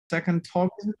second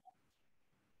talk.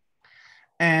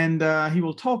 And he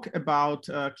will talk about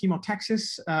chemotaxis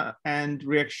and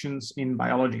reactions in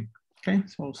biology. Okay,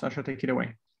 so Sasha, take it away.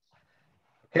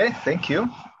 Okay, thank you.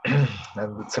 And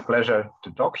it's a pleasure to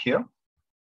talk here.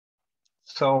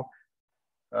 So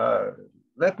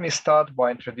let me start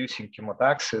by introducing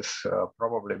chemotaxis.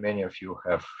 Probably many of you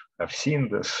have seen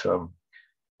this,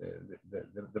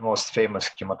 the most famous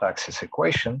chemotaxis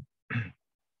equation.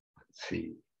 Let's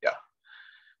see, yeah,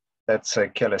 that's a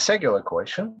Keller-Segal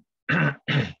equation.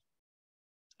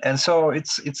 And so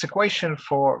it's equation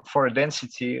for a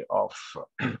density of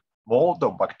mold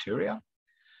or bacteria,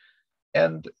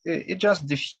 and it just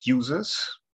diffuses.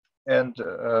 And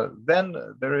then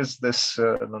there is this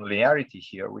nonlinearity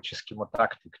here, which is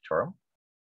chemotactic term.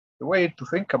 The way to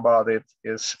think about it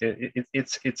is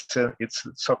it's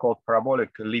so-called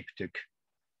parabolic elliptic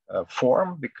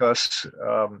form, because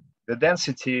the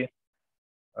density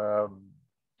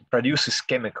produces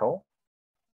chemical.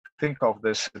 Think of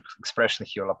this expression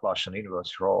here, Laplacian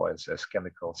inverse rho, as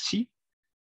chemical C.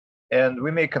 And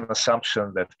we make an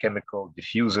assumption that chemical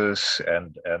diffuses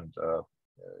and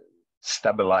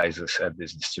stabilizes at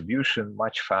this distribution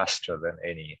much faster than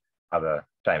any other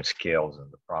time scales in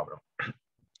the problem.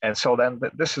 And so then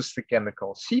this is the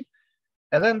chemical C.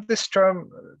 And then this term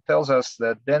tells us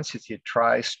that density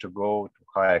tries to go to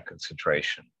higher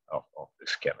concentration of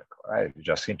this chemical, right? You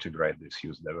just integrate this,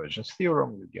 use divergence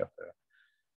theorem, you get a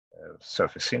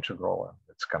surface integral, and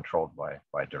it's controlled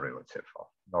by derivative, of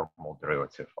normal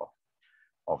derivative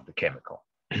of the chemical.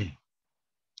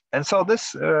 And so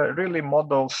this really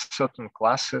models certain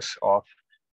classes of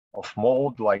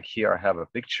mold. Like here, I have a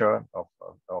picture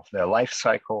of their life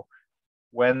cycle.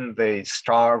 When they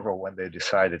starve or when they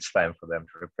decide it's time for them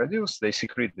to reproduce, they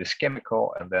secrete this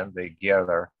chemical, and then they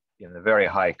gather in a very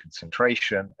high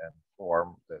concentration and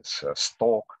form this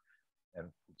stalk and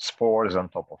put spores on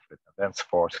top of it. And then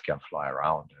spores can fly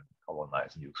around and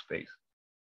colonize new space.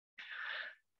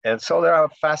 And so there are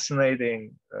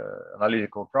fascinating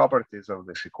analytical properties of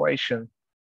this equation,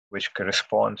 which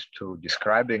correspond to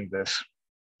describing this.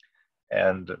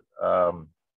 And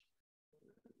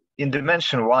in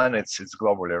dimension 1, it's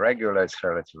globally regular, it's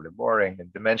relatively boring.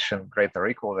 In dimension greater or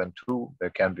equal than 2,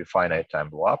 there can be finite time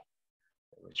blow up,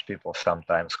 which people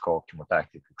sometimes call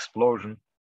chemotactic explosion.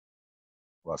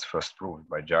 It was first proved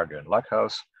by Jagger and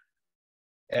Luckhouse.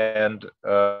 And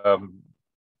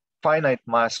finite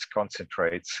mass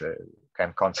concentrates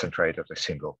can concentrate at a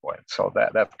single point. So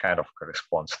that kind of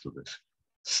corresponds to this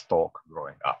stalk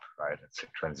growing up, right? It's a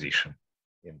transition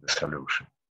in the solution.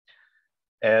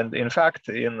 And in fact,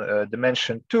 in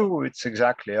dimension 2, it's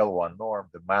exactly L1 norm,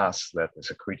 the mass that is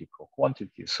a critical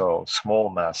quantity. So small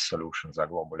mass solutions are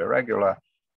globally regular,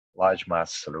 large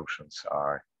mass solutions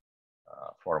are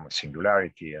form a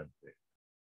singularity, and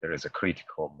there is a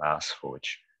critical mass for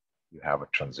which you have a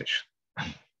transition.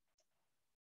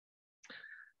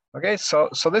 Okay, so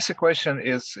this equation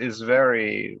is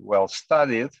very well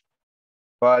studied,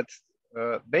 but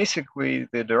basically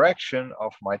the direction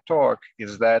of my talk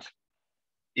is that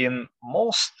in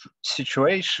most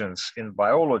situations in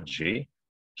biology,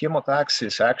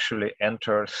 chemotaxis actually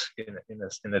enters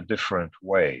in a different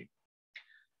way.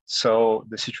 So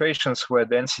the situations where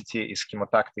density is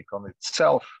chemotactic on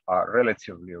itself are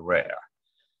relatively rare.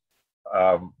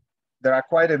 There are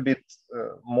quite a bit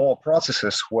more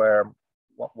processes where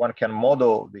one can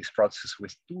model these processes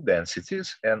with two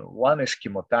densities, and one is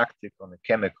chemotactic on a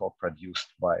chemical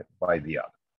produced by the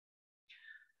other.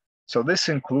 So this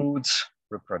includes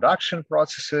reproduction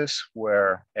processes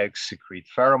where eggs secrete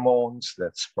pheromones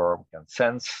that sperm can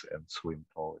sense and swim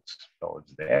towards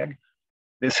the egg.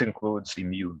 This includes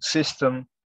immune system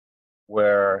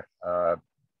where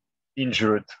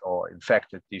injured or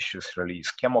infected tissues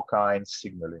release chemokines,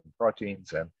 signaling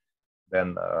proteins, and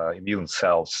then immune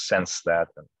cells sense that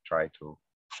and try to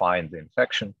find the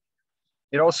infection.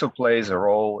 It also plays a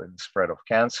role in the spread of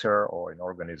cancer or in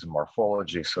organism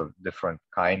morphology, so different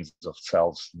kinds of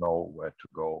cells know where to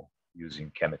go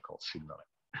using chemical signaling.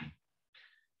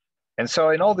 And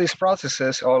so in all these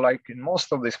processes, or like in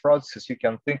most of these processes, you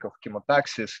can think of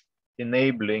chemotaxis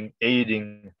enabling,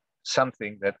 aiding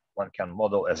something that one can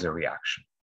model as a reaction,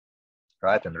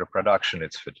 right? In reproduction,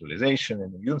 it's fertilization.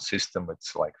 In the immune system,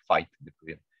 it's like fight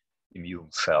between immune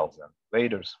cells and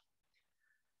invaders.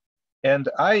 And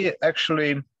I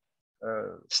actually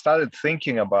started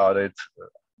thinking about it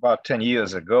about 10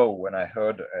 years ago when I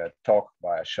heard a talk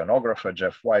by a oceanographer,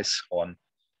 Jeff Weiss, on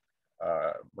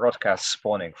broadcast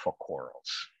spawning for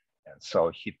corals. And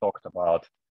so he talked about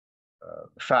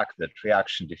the fact that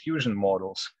reaction diffusion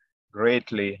models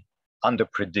greatly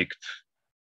underpredict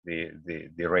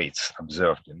the rates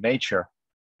observed in nature.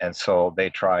 And so they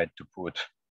tried to put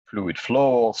fluid flow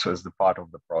also as the part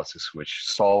of the process, which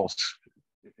solves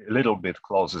a little bit,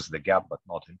 closes the gap, but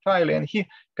not entirely. And he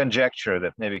conjectured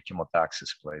that maybe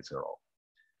chemotaxis plays a role.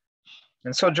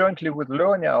 And so jointly with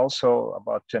Lenya, also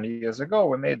about 10 years ago,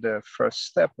 we made the first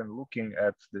step in looking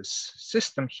at this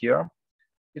system here.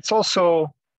 It's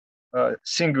also a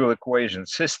single equation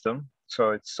system.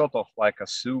 So it's sort of like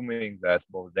assuming that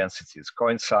both densities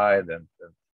coincide and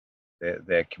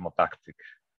they're chemotactic.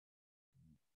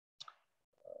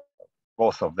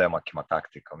 Both of them are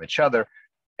chemotactic on each other.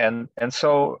 And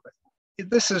so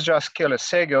this is just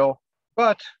Kiselev,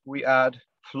 but we add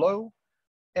flow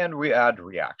and we add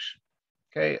reaction.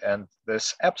 Okay, and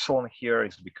this epsilon here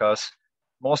is because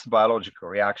most biological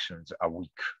reactions are weak.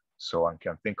 So one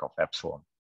can think of epsilon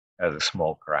as a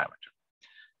small parameter.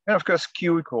 And of course,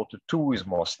 Q equal to 2 is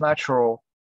most natural,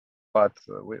 but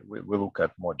we look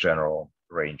at more general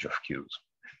range of Qs.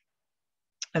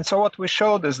 And so what we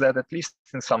showed is that at least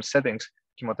in some settings,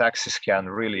 chemotaxis can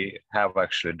really have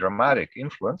actually dramatic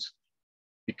influence,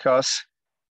 because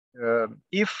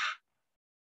if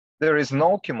there is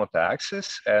no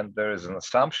chemotaxis and there is an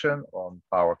assumption on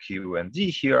power Q and D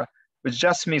here, which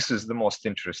just misses the most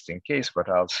interesting case, but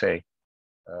I'll say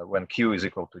when Q is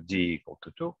equal to D equal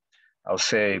to 2, I'll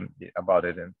say about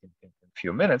it in a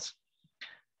few minutes.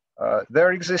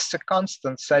 There exists a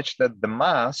constant such that the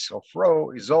mass of rho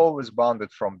is always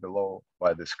bounded from below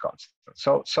by this constant.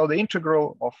 So the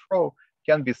integral of rho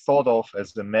can be thought of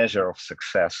as the measure of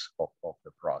success of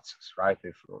the process, right?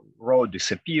 If rho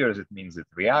disappears, it means it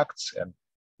reacts and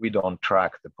we don't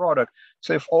track the product.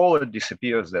 So if all it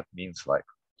disappears, that means like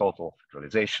total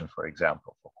fertilization, for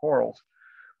example, for corals.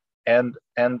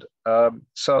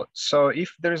 So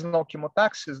if there is no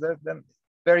chemotaxis, then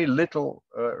very little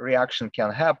reaction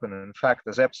can happen. And in fact,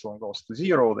 as epsilon goes to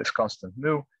 0, this constant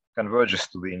mu converges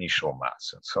to the initial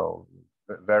mass. And so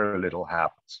very little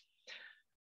happens.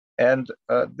 And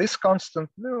this constant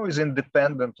mu is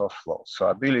independent of flow. So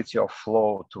ability of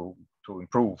flow to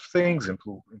improve things,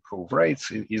 improve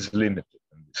rates is limited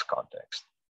in this context.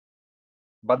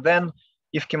 But then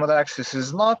if chemotaxis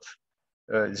is not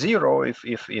 0, if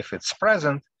it's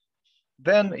present,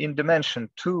 then in dimension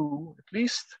 2 at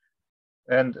least,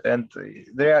 and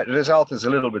the result is a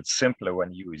little bit simpler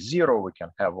when U is 0. We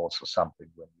can have also something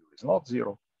when U is not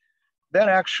 0. Then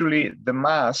actually the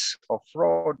mass of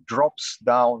rho drops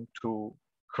down to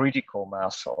critical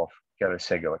mass of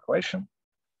Kiselev equation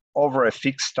over a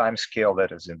fixed time scale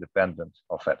that is independent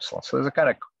of epsilon. So there's a kind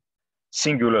of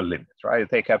singular limit, right? You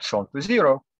take epsilon to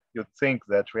 0, you'd think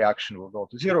that reaction will go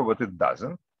to 0, but it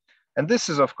doesn't. And this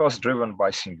is of course driven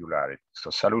by singularity. So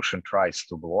solution tries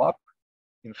to blow up.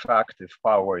 In fact, if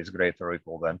power is greater or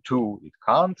equal than 2, it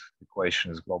can't. The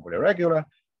equation is globally regular.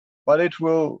 But it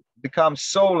will become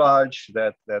so large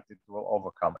that it will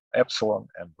overcome epsilon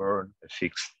and burn a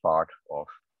fixed part of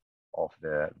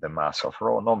the mass of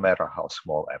rho, no matter how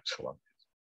small epsilon is.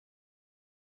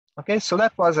 Okay, so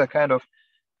that was a kind of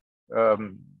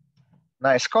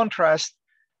nice contrast.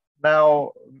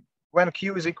 Now, when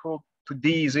Q is equal to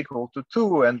D is equal to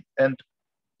 2, and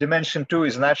dimension 2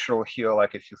 is natural here,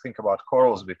 like if you think about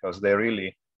corals, because they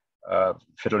really,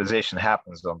 fertilization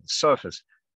happens on the surface,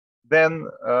 then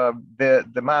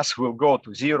the mass will go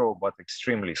to 0, but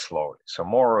extremely slowly. So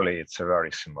morally, it's a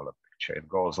very similar picture. It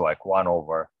goes like 1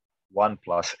 over 1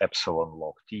 plus epsilon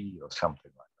log T or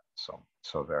something like that.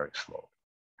 So very slowly.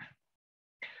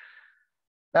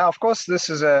 Now, of course, this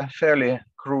is a fairly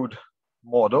crude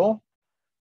model.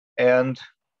 And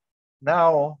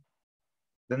now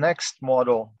the next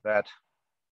model that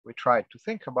we tried to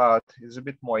think about is a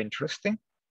bit more interesting.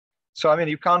 So, I mean,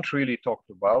 you can't really talk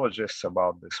to biologists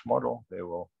about this model. They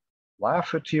will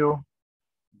laugh at you.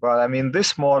 But I mean,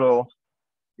 this model,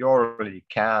 you already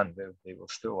can. They will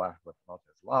still laugh, but not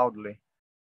as loudly.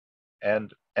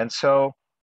 And so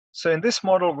in this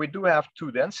model, we do have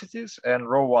 2 densities, and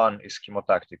ρ1 is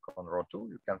chemotactic on ρ2.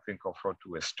 You can think of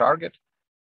ρ2 as target.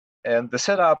 And the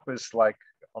setup is like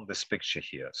on this picture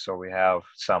here. So we have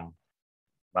some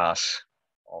mass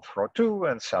of ρ2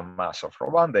 and some mass of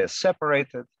ρ1. They're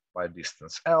separated by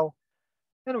distance L.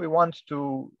 And we want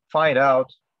to find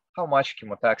out how much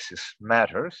chemotaxis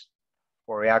matters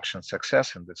for reaction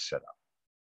success in this setup.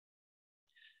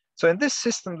 So in this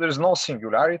system, there's no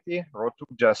singularity. ρ2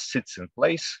 just sits in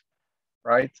place,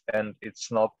 right? And it's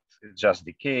just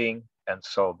decaying. And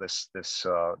so this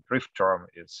drift term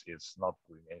is not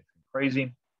doing anything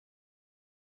crazy.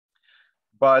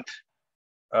 But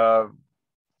so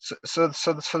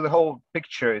the whole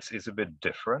picture is a bit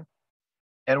different.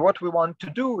 And what we want to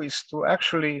do is to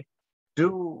actually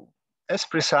do as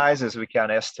precise as we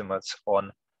can estimates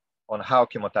on how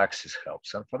chemotaxis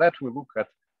helps. And for that, we look at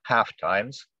half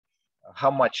times,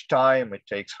 how much time it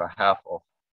takes for half of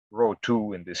row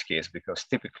 2 in this case, because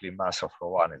typically mass of row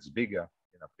 1 is bigger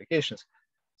in applications.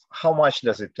 How much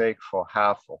does it take for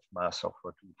half of mass of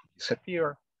row 2 to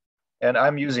disappear? And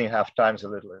I'm using half times a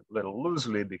little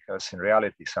loosely, because in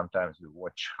reality, sometimes we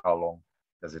watch how long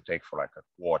does it take for like a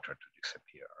quarter to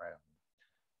disappear, right?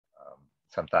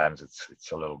 Sometimes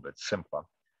it's a little bit simpler.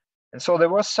 And so there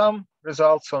were some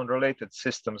results on related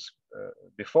systems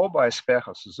before by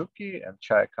Specher Suzuki and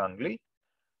Chai Kang Li,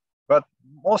 but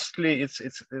mostly it's a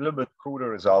little bit cruder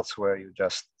results where you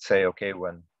just say, okay,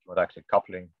 when chemotactic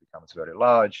coupling becomes very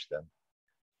large, then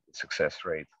the success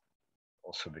rate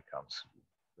also becomes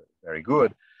very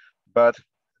good. But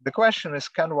the question is,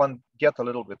 can one get a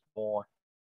little bit more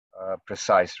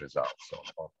precise results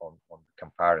on the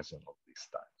comparison of these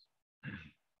times?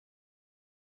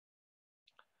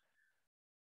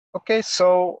 Okay,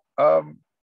 so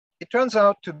it turns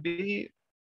out to be,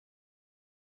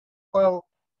 well,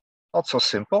 not so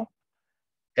simple.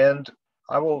 And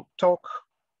I will talk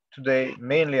today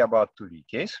mainly about 2D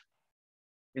case.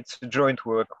 It's a joint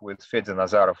work with Fedja,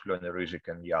 Nazarov, Lenya Ryzhik,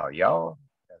 and Yao.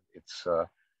 And it's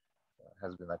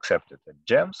has been accepted at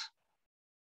GEMS.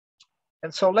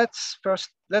 And so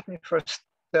let me first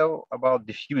tell about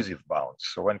diffusive bounds.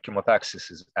 So when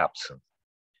chemotaxis is absent.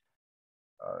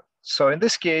 So in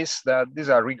this case, these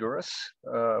are rigorous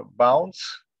bounds,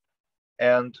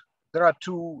 and there are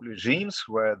two regimes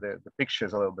where the picture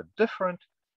is a little bit different.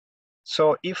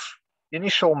 So if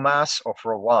initial mass of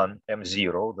row 1,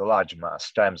 m0, the large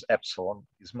mass, times epsilon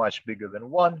is much bigger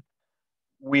than 1,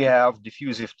 we have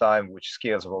diffusive time which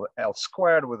scales over L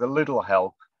squared with a little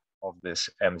help of this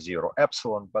m0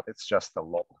 epsilon, but it's just a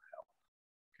log help.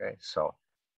 Okay, so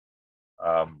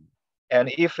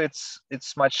and if it's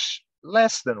much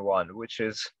less than 1, which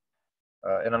is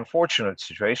an unfortunate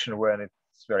situation when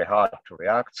it's very hard to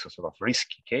react, so sort of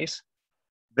risky case,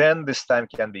 then this time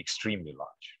can be extremely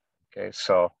large. Okay,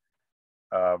 so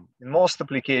in most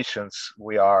applications,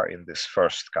 we are in this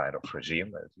first kind of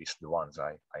regime, at least the ones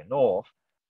I know of.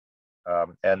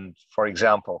 And for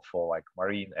example, for like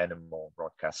marine animal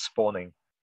broadcast spawning,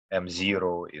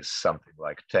 m0 is something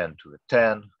like 10 to the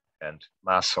 10, and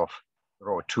mass of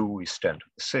row 2 is 10 to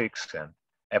the 6, and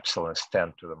epsilon is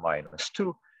 10 to the minus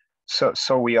 2.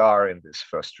 So we are in this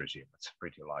first regime. It's a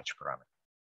pretty large parameter.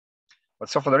 But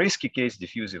so for the risky case,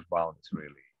 diffusive bound is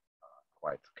really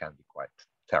can be quite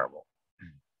terrible.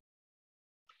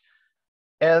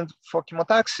 And for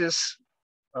chemotaxis,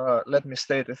 let me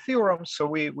state a theorem. So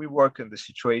we work in the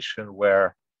situation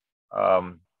where,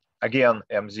 again,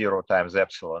 m0 times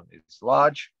epsilon is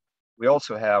large. We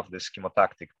also have this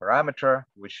chemotactic parameter,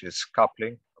 which is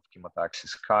coupling of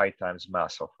chemotaxis chi times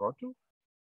mass of row 2.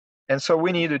 And so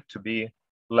we need it to be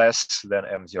less than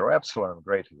m0 epsilon and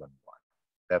greater than 1.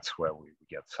 That's where we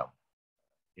get some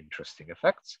interesting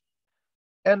effects.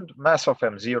 And mass of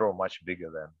m0 much bigger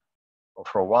than, or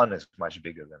row 1 is much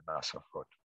bigger than mass of row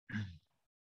 2.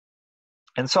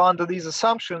 And so under these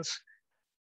assumptions,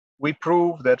 we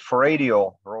prove that for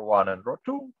radial row 1 and row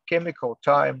 2, chemical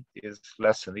time is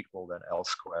less than equal than L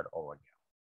squared over gamma.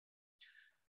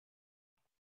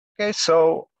 Okay,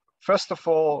 so first of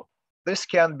all, this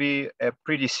can be a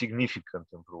pretty significant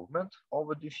improvement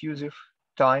over diffusive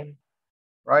time,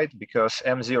 right? Because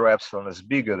m0 epsilon is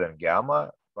bigger than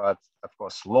gamma, but of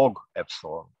course log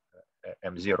epsilon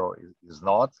m0 is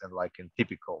not, and like in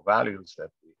typical values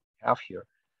that we have here,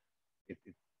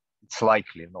 it's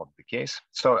likely not the case.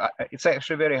 So it's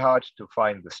actually very hard to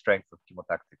find the strength of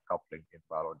chemotactic coupling in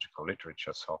biological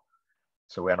literature. So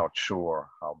we're not sure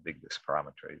how big this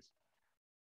parameter is.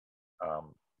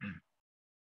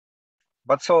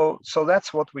 But so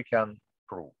that's what we can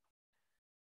prove.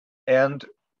 And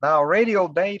now radial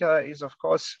data is of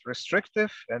course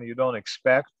restrictive, and you don't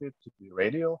expect it to be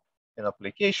radial in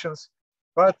applications,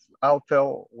 but I'll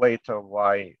tell later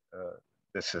why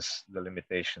this is the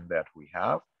limitation that we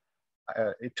have.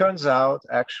 It turns out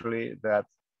actually that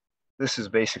this is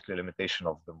basically a limitation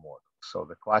of the model. So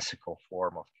the classical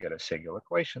form of Keller-Segel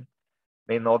equation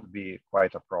may not be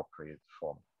quite appropriate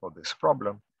for this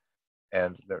problem.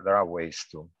 And there are ways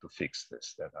to fix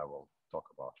this that I will talk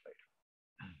about later.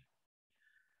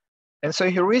 And so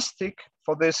heuristic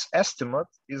for this estimate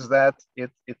is that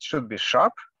it should be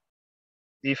sharp.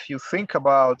 If you think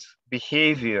about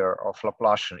behavior of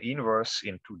Laplacian inverse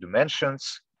in 2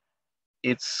 dimensions,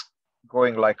 it's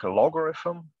going like a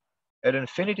logarithm at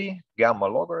infinity, gamma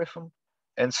logarithm.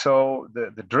 And so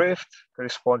the drift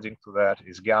corresponding to that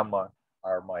is gamma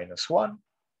r minus 1.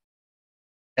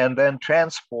 and then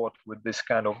transport with this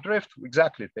kind of drift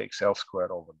exactly takes L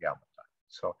squared over gamma time.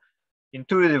 So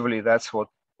intuitively, that's what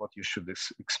you should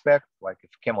expect, like if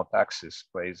chemotaxis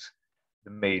plays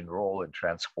the main role in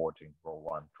transporting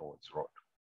ρ1 towards ρ2.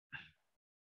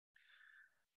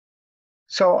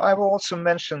 So I will also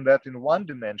mention that in one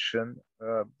dimension,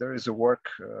 there is a work,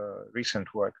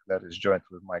 recent work that is joint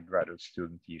with my graduate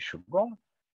student, Yishu Gong.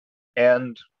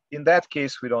 And in that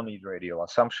case, we don't need radial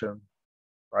assumption,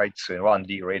 right? So in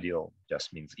 1D, radial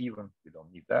just means even, we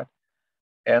don't need that.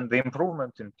 And the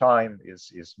improvement in time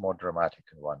is more dramatic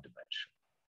in one dimension.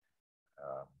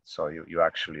 So you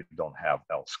actually don't have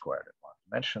L squared in one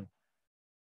dimension.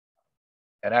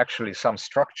 And actually some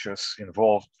structures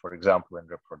involved, for example, in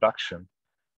reproduction,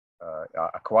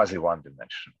 are quasi one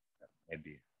dimensional,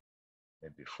 maybe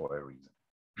for a reason.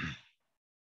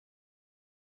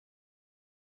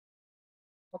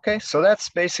 Okay, so that's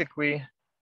basically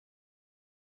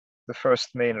the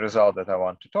first main result that I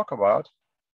want to talk about.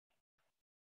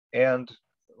 And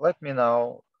let me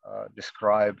now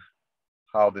describe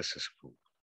how this is proved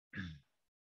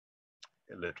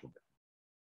a little bit.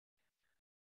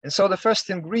 And so the first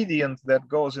ingredient that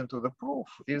goes into the proof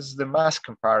is the mass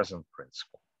comparison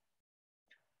principle.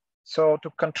 So to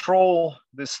control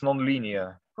this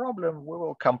nonlinear problem, we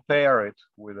will compare it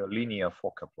with a linear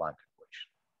Fokker-Planck equation.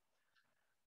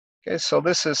 Okay, so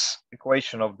this is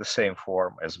equation of the same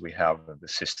form as we have in the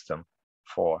system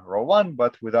for ρ1,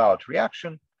 but without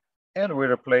reaction. And we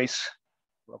replace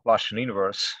Laplacian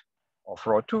inverse of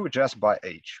ρ2 just by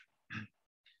h.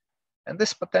 And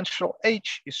this potential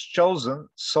h is chosen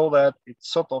so that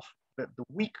it's sort of the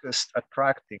weakest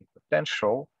attracting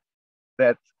potential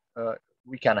that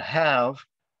we can have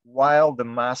while the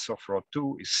mass of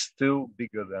ρ2 is still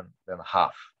bigger than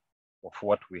half of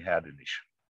what we had initially.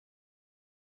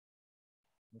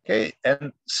 Okay,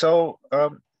 and so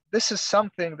this is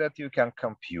something that you can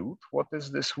compute. What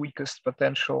is this weakest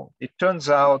potential? It turns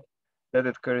out that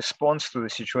it corresponds to the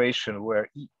situation where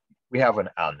we have an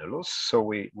annulus. So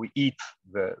we eat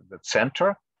the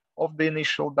center of the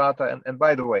initial data. And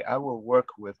by the way, I will work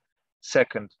with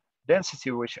second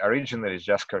density, which originally is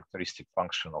just characteristic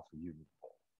function of a unit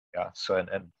ball. Yeah, so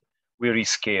and we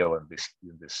rescale in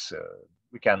this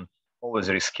we can always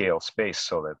rescale space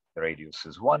so that the radius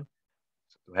is 1,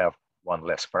 so to have one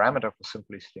less parameter for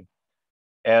simplicity.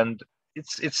 And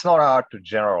it's not hard to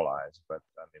generalize, but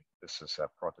I mean, this is a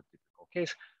prototypical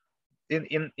case.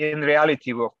 In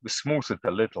reality, we smooth it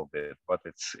a little bit, but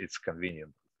it's convenient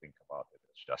to think about it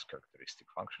as just characteristic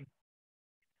function.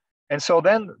 And so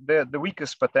then the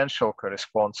weakest potential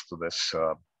corresponds to this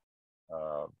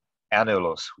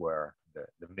annulus where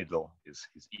the middle is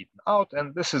eaten out.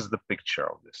 And this is the picture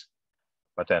of this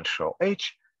potential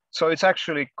h. So it's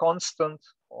actually constant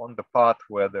on the path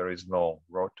where there is no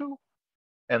ρ2.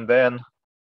 And then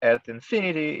at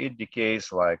infinity, it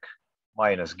decays like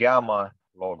minus gamma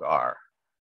log r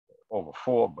over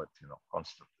 4, but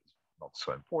constant is not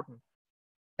so important.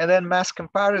 And then mass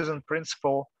comparison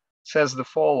principle says the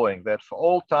following, that for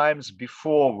all times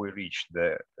before we reach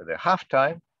the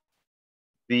halftime,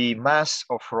 the mass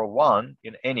of ρ1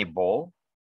 in any ball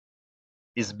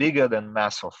is bigger than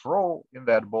mass of ρ in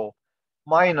that ball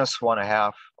minus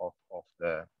 1/2 of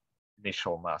the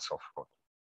initial mass of ρ2.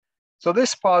 So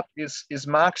this part is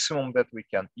maximum that we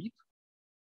can eat.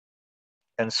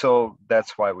 And so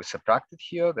that's why we subtracted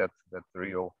here, that the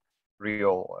real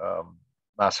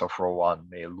mass of ρ1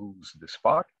 may lose this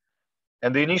part.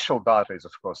 And the initial data is,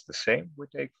 of course, the same we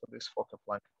take for this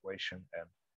Fokker-Planck equation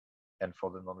and for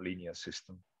the nonlinear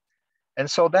system. And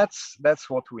so that's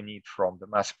what we need from the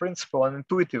mass principle. And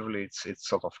intuitively, it's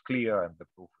sort of clear, and the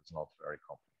proof is not very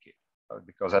complicated,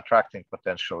 because attracting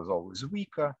potential is always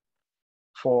weaker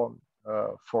for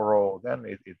ρ. Then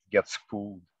it gets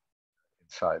pooled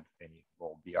inside any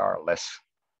ball BR less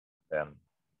than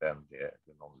the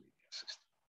nonlinear system.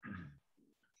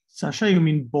 Sasha, you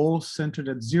mean balls centered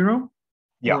at 0?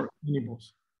 Yeah. Or any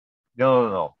balls?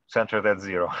 No. Centered at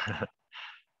 0.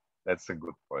 That's a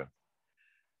good point.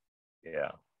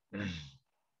 Yeah.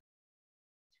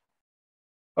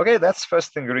 Okay, that's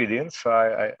first ingredient. So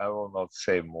I will not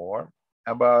say more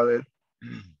about it.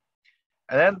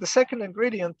 And then the second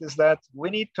ingredient is that we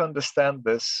need to understand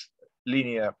this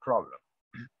linear problem.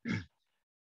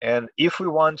 And if we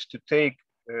want to take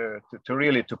to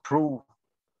really prove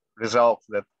result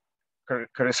that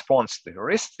corresponds to the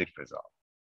heuristic result,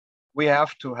 we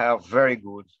have to have very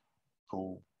good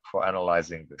tool for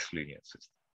analyzing this linear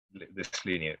system, this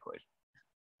linear equation.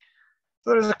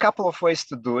 So there's a couple of ways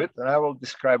to do it, and I will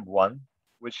describe one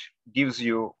which gives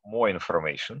you more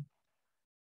information.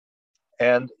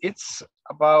 And it's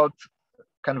about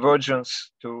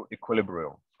convergence to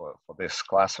equilibrium for this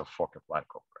class of Fokker-Planck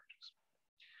operators.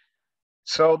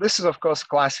 So this is, of course,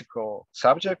 classical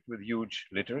subject with huge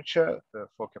literature, the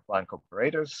Fokker-Planck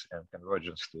operators and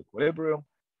convergence to equilibrium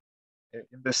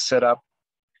in this setup.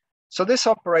 So this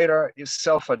operator is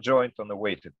self-adjoint on a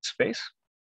weighted space.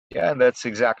 Yeah, and that's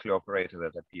exactly the operator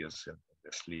that appears in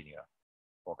this linear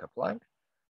Fokker-Planck.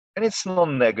 And it's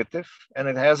non-negative, and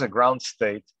it has a ground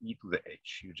state e to the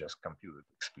h. You just computed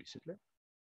explicitly.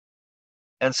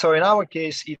 And so in our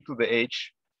case, e to the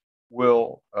h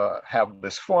will have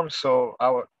this form. So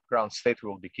our ground state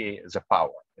will decay as a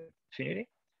power at infinity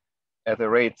at a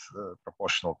rate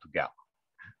proportional to gamma,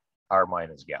 r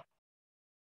minus gamma.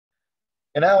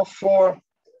 And now for,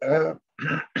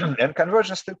 and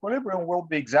convergence to equilibrium will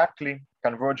be exactly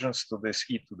convergence to this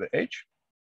e to the h.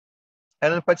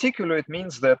 And in particular, it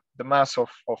means that the mass of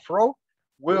rho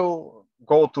will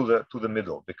go to the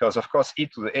middle, because of course, e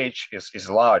to the h is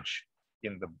large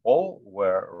in the ball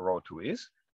where rho2 is,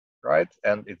 right?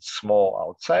 And it's small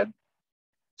outside.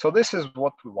 So this is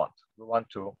what we want. We want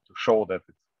to show that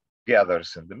it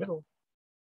gathers in the middle.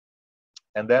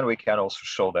 And then we can also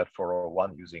show that for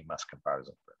rho1 using mass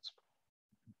comparison principle.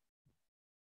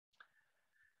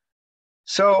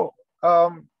 So,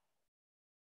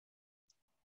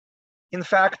 in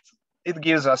fact, it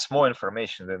gives us more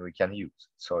information than we can use.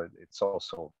 So it's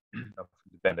also of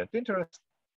dependent interest.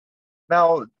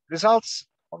 Now, results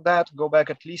on that go back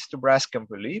at least to Braskamp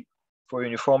and Lieb for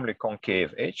uniformly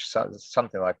concave H, so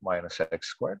something like minus x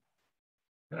squared.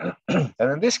 And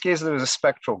in this case, there is a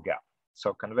spectral gap.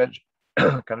 So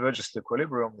convergence to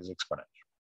equilibrium is exponential.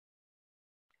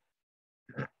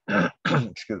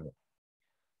 Excuse me.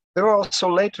 There were also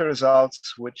later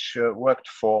results which worked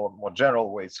for more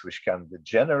general weights which can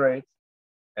degenerate.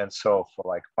 And so for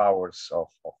like powers of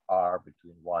R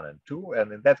between 1 and 2,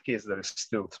 and in that case, there is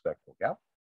still spectral gap.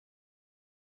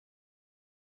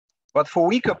 But for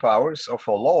weaker powers of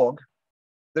a log,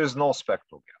 there's no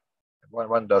spectral gap.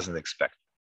 One doesn't expect.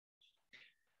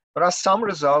 There are some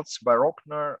results by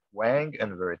Rockner, Wang,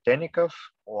 and Veretennikov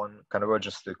on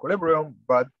convergence to equilibrium,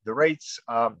 but the rates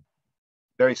are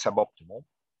very suboptimal.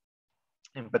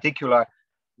 In particular,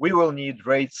 we will need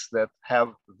rates that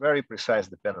have very precise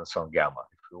dependence on gamma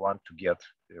if we want to get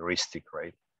the heuristic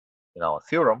rate in our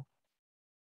theorem.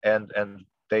 And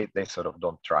they sort of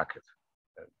don't track it.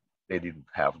 They didn't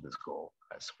have this goal,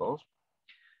 I suppose.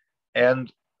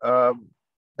 And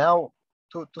now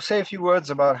to say a few words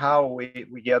about how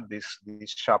we get these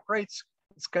sharp rates,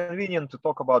 it's convenient to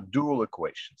talk about dual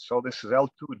equations. So this is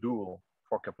L2 dual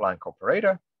Fokker-Planck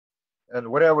operator. And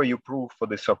whatever you prove for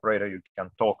this operator, you can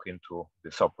talk into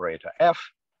this operator F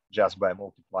just by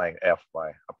multiplying F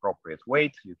by appropriate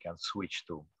weight. You can switch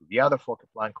to the other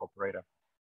Fokker-Planck operator.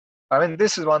 I mean,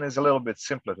 this one is a little bit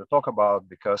simpler to talk about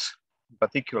because in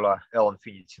particular, L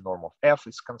infinity norm of F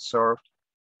is conserved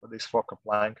for this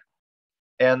Fokker-Planck.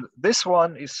 And this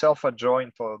one is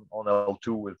self-adjoint on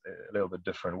L2 with a little bit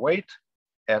different weight,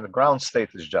 and the ground state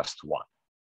is just 1.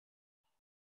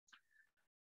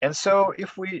 And so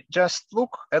if we just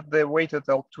look at the weighted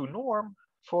L2 norm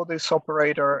for this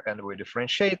operator and we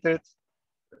differentiate it,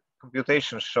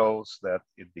 computation shows that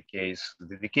the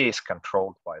decay is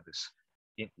controlled by this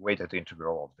weighted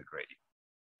integral of the gradient.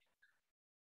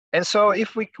 And so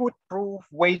if we could prove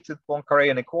weighted Poincare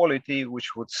inequality,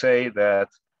 which would say that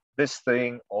this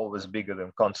thing always bigger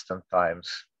than constant times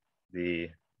the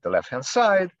left-hand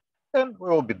side, then we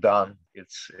will be done.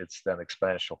 It's then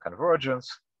exponential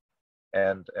convergence.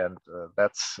 And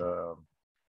that's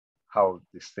how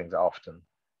these things often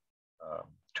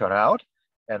turn out.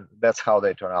 And that's how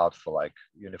they turn out for like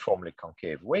uniformly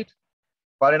concave weight.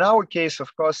 But in our case,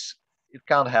 of course, it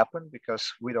can't happen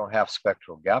because we don't have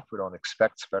spectral gap. We don't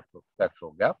expect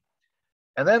spectral gap.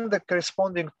 And then the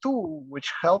corresponding tool,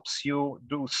 which helps you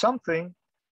do something,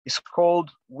 is called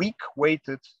weak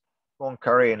weighted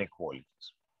Poincare inequalities.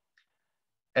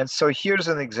 And so here's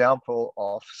an example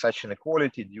of such an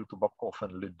equality due to Babkov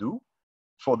and Ledoux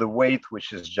for the weight,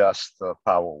 which is just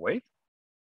power weight.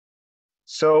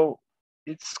 So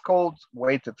it's called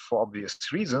weighted for obvious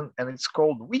reason, and it's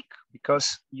called weak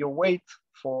because your weight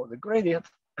for the gradient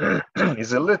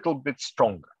is a little bit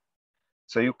stronger.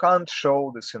 So you can't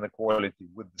show this inequality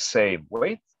with the same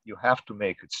weight. You have to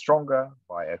make it stronger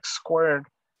by x squared,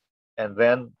 and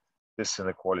then this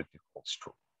inequality holds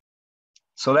true.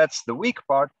 So that's the weak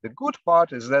part. The good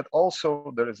part is that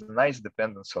also there is a nice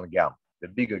dependence on gamma. The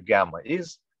bigger gamma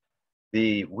is,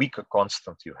 the weaker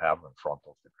constant you have in front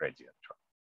of the gradient term.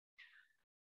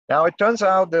 Now it turns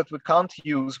out that we can't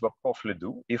use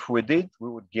Babkov-Ledoux. If we did, we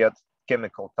would get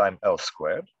chemical time L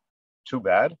squared. Too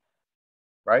bad,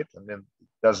 right? And then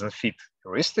doesn't fit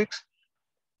heuristics.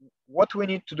 What we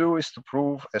need to do is to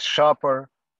prove a sharper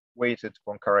weighted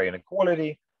Poincare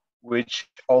inequality, which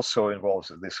also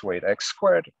involves this weight x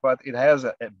squared, but it has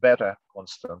a better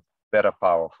constant, better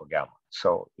power for gamma.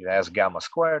 So it has gamma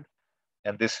squared,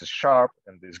 and this is sharp,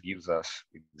 and this gives us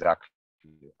exactly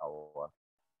our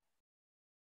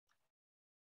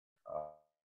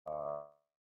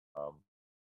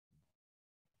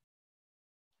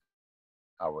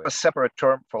a separate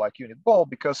term for like unit ball,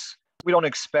 because we don't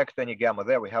expect any gamma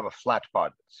there. We have a flat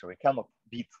part, so we cannot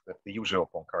beat the usual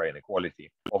Poincare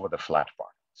inequality over the flat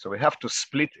part. So we have to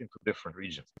split into different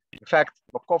regions. In fact,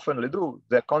 Bobkov and Ledoux,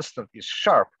 the constant is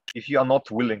sharp if you are not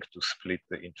willing to split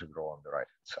the integral on the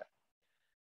right-hand side.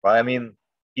 But I mean,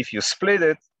 if you split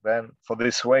it, then for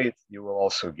this weight, you will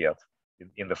also get,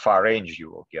 in the far range,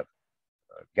 you will get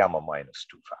gamma minus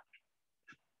 2 factor.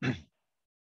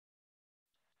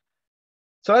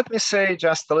 So let me say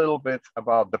just a little bit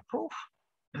about the proof.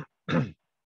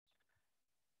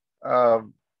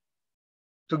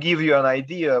 To give you an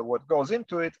idea what goes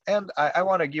into it, and I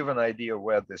want to give an idea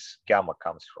where this gamma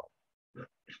comes from.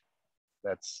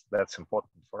 That's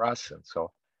important for us, and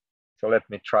so let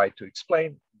me try to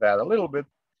explain that a little bit.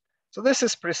 So this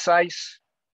is precise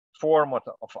form of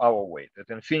our weight. At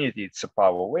infinity, it's a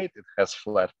power weight. It has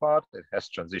flat part. It has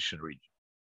transition region.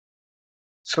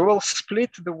 So we'll split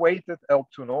the weighted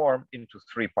L2 norm into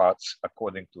 3 parts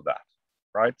according to that,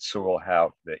 right? So we'll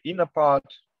have the inner part.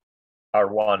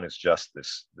 R1 is just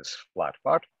this flat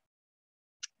part.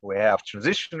 We have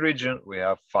transition region. We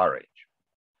have far range.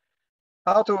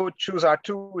 How to choose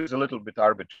R2 is a little bit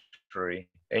arbitrary.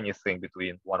 Anything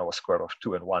between 1 over square root of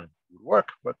 2 and 1 would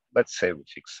work, but let's say we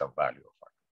fix some value of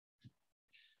R2.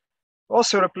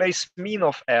 Also replace mean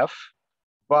of F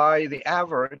by the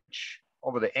average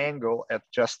over the angle at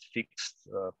just fixed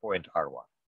point R1.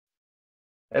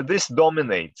 And this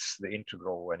dominates the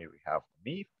integral when you have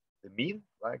the mean,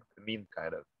 like the mean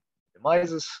kind of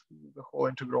minimizes the whole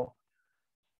integral.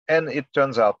 And it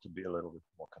turns out to be a little bit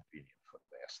more convenient for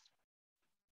the estimate.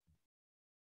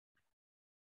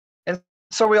 And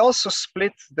so we also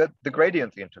split the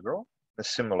gradient integral in a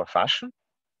similar fashion.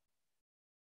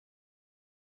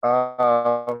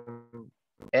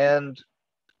 And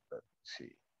let's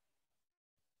see.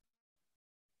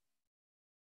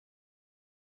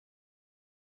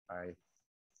 I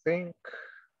think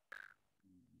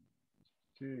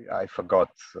I forgot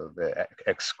the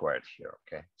x squared here,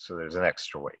 okay? So there's an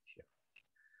extra weight here.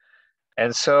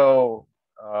 And so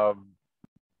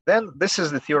then this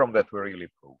is the theorem that we really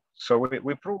prove. So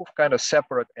we prove kind of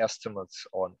separate estimates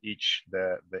on each,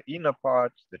 the inner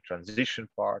part, the transition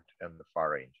part, and the far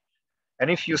range.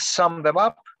 And if you sum them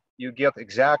up, you get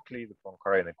exactly the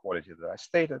Poincare inequality that I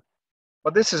stated.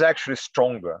 But this is actually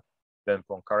stronger than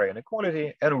Poincare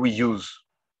inequality, and we use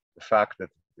the fact that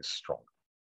it is strong.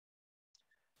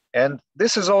 And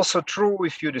this is also true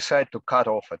if you decide to cut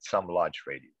off at some large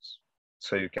radius.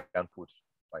 So you can put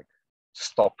like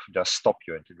just stop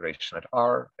your integration at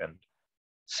R, and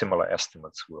similar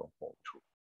estimates will hold true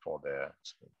for the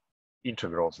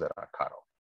integrals that are cut off.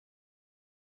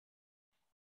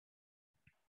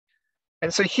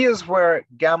 And so here's where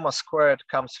gamma squared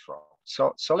comes from.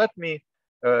 So let me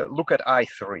look at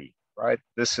I3, right?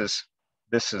 This is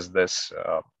this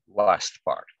last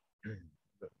part,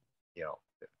 you know,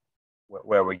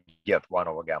 where we get 1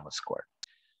 over gamma squared.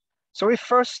 So we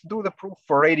first do the proof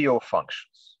for radial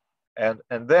functions, and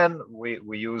then we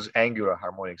use angular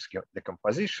harmonics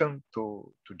decomposition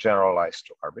to generalize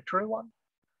to arbitrary one.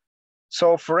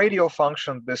 So for radial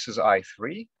function, this is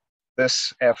I3.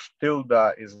 This f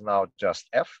tilde is now just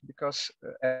f, because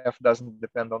f doesn't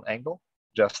depend on angle,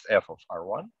 just f of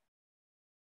R1.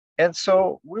 And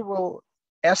so we will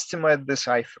estimate this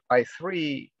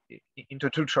I3 into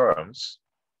 2 terms,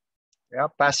 yeah,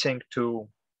 passing to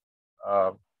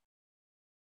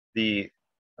the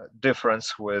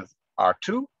difference with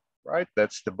R2, right?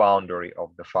 That's the boundary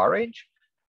of the far range,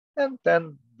 and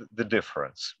then the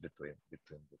difference between the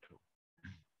two.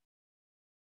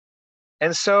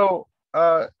 And so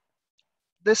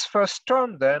this first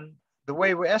term, then, the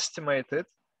way we estimate it,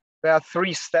 there are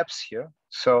 3 steps here.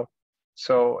 So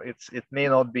it may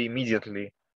not be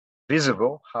immediately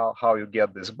visible how you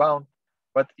get this bound,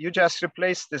 but you just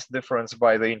replace this difference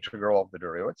by the integral of the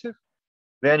derivative.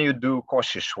 Then you do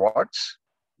Cauchy-Schwarz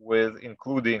with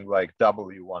including like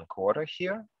W1/4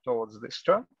 here towards this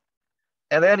term.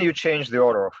 And then you change the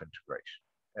order of integration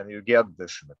and you get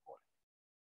this inequality.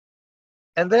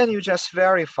 And then you just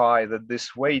verify that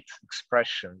this weight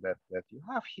expression that you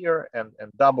have here, and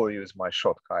W is my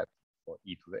shortcut for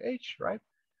e to the h, right?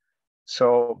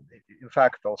 So in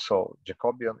fact, also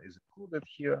Jacobian is included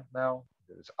here now.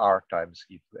 There is R times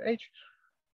e to the h.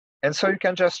 And so you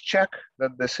can just check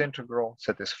that this integral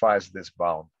satisfies this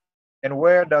bound. And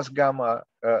where does gamma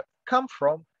come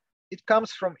from? It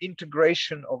comes from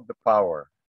integration of the power,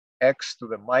 x to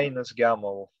the minus gamma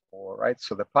of 4, right?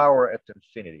 So the power at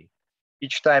infinity.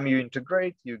 Each time you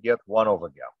integrate, you get 1 over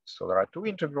gamma. So there are two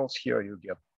integrals here, you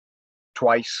get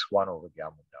twice 1 over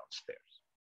gamma downstairs.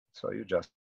 So you just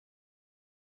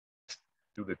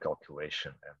do the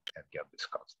calculation and get this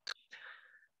constant.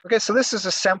 Okay, so this is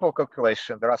a sample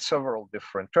calculation. There are several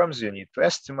different terms you need to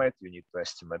estimate. You need to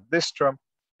estimate this term.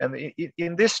 And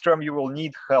in this term, you will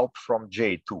need help from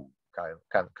J2,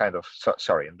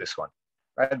 sorry, in this one,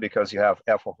 right? Because you have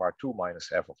f of R2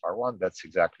 minus f of R1. That's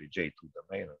exactly J2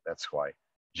 domain. And that's why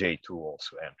J2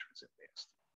 also enters in the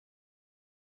estimate.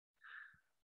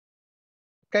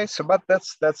 Okay, so but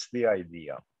that's the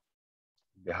idea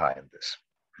behind this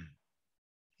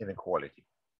inequality.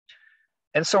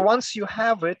 And so once you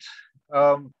have it,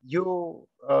 you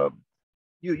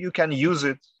can use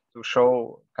it to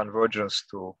show convergence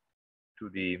to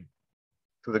the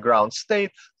ground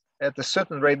state at a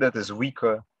certain rate that is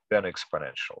weaker than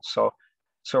exponential. So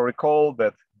recall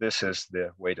that this is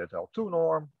the weighted L2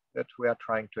 norm that we are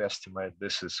trying to estimate.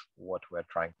 This is what we're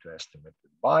trying to estimate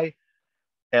it by.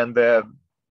 And the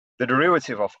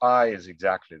derivative of I is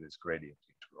exactly this gradient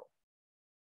integral.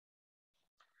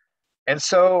 And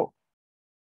so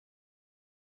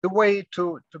the way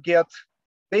to get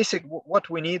what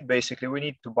we need, basically, we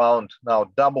need to bound now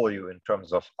W in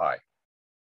terms of I.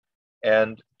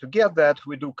 And to get that,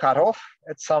 we do cutoff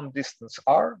at some distance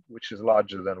R, which is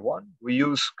larger than 1. We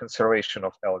use conservation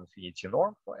of L infinity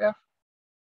norm for F.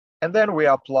 And then we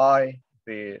apply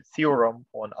the theorem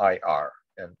on IR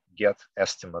and get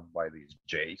estimate by these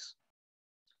J's.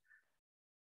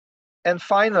 And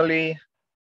finally,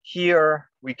 here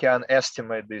we can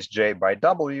estimate this J by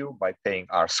W by paying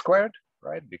R squared,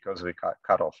 right? Because we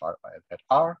cut off at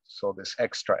R. So this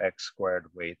extra X squared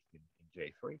weight in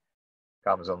J3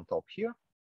 comes on top here.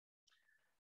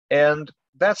 And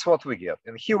that's what we get.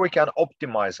 And here we can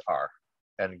optimize R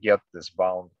and get this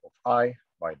bound of I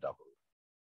by W.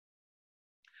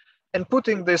 And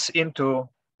putting this into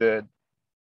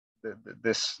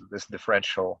this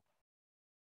differential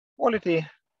quality,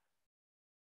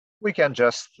 we can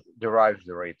just derive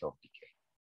the rate of decay.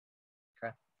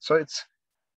 Okay, so it's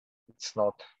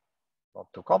not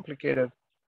too complicated.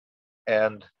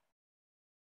 And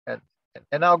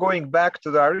now going back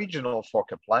to the original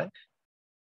Fokker-Planck,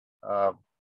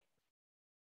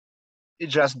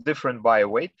 it's just different by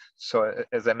weight. So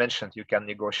as I mentioned, you can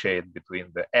negotiate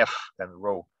between the F and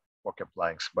rho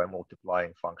Fokker-Plancks by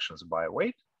multiplying functions by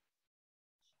weight.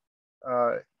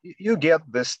 You get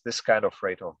this kind of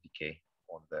rate of decay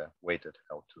on the weighted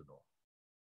L2 norm.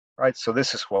 Right, so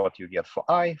this is what you get for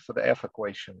I, for the F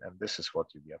equation, and this is what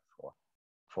you get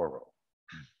for rho.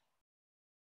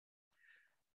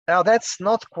 Now that's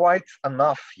not quite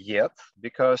enough yet,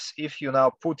 because if you now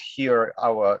put here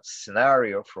our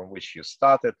scenario from which you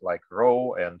started, like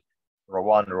rho and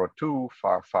rho1, rho2,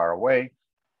 far away,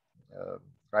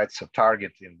 right? So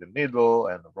target in the middle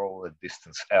and rho at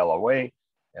distance L away,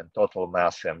 and total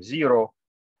mass M0,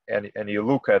 and you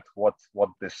look at what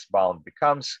this bound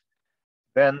becomes,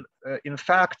 then in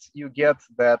fact you get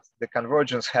that the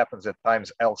convergence happens at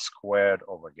times L squared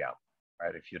over gamma,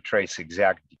 right? If you trace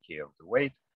exact decay of the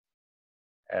weight.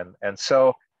 And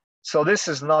so this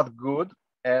is not good.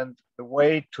 And the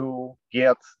way to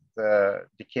get the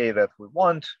decay that we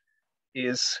want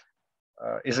is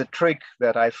a trick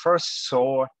that I first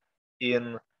saw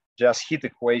in just heat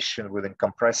equation with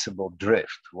incompressible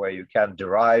drift, where you can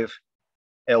derive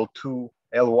L1 to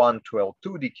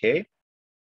L2 decay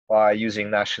by using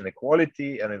Nash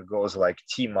inequality, and it goes like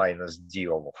T minus D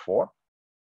over 4.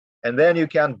 And then you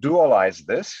can dualize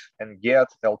this and get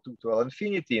L2 to L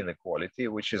infinity inequality,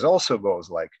 which is also goes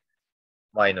like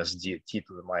minus D, T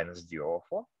to the minus D over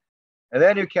 4. And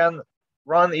then you can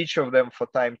run each of them for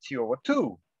time T over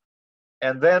 2.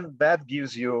 And then that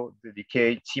gives you the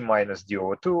decay T minus D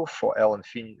over 2 for L1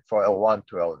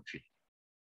 to L infinity.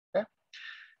 Okay?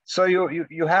 So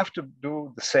you have to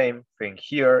do the same thing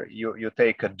here. You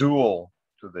take a dual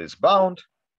to this bound,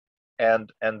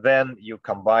 and then you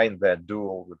combine that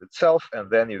dual with itself, and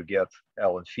then you get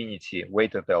L infinity,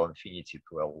 weighted L infinity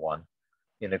to L1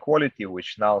 inequality,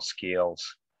 which now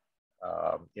scales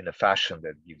in a fashion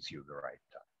that gives you the right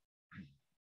time.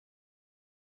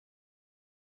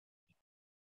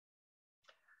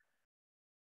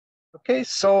 Okay,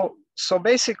 so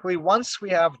basically once we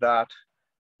have that,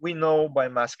 we know by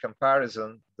mass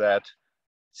comparison that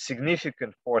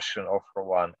significant portion of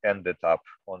ρ1 ended up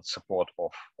on support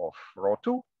of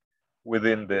ρ2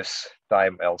 within this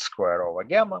time L square over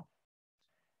gamma.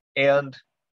 And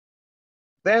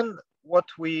then what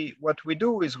we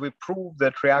do is we prove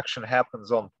that reaction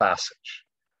happens on passage,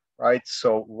 right?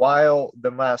 So while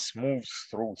the mass moves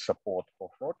through support of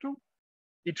ρ2,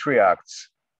 it reacts.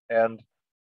 And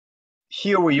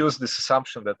here we use this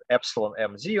assumption that epsilon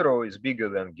m0 is bigger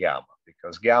than gamma,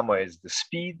 because gamma is the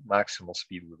speed, maximal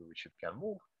speed with which it can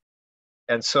move.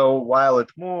 And so while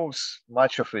it moves,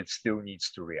 much of it still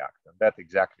needs to react. And that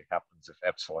exactly happens if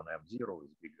epsilon m0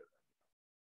 is bigger than gamma.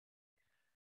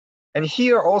 And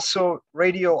here also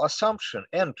radial assumption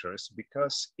enters,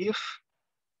 because if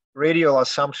radial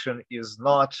assumption is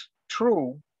not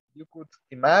true, you could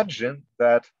imagine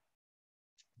that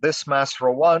this mass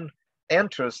ρ1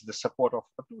 enters the support of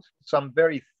some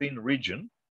very thin region.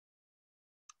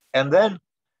 And then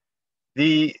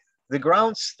the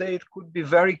ground state could be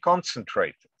very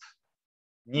concentrated,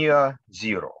 near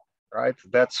zero, right?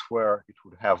 That's where it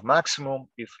would have maximum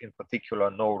if in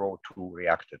particular no ρ2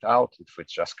 reacted out, if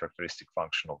it's just characteristic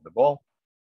function of the ball.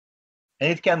 And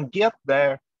it can get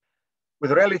there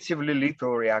with relatively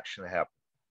little reaction happening.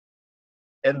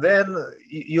 And then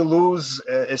you lose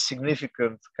a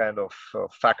significant kind of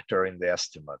factor in the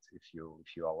estimate if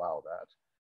you allow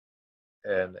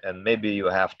that. And maybe you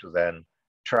have to then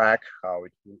track how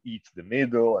it will eat the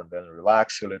middle and then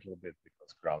relax a little bit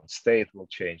because ground state will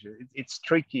change. It's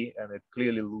tricky, and it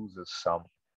clearly loses some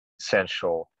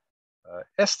essential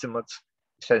estimates,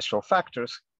 essential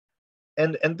factors.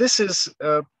 And this is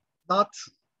not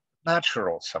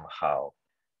natural somehow.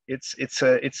 It's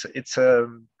a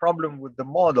problem with the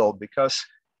model, because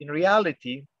in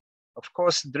reality, of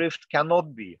course, drift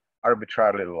cannot be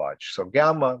arbitrarily large. So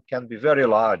gamma can be very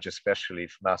large, especially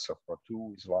if mass of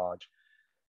ρ2 is large.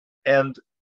 And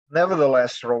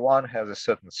nevertheless, ρ1 has a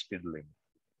certain speed limit.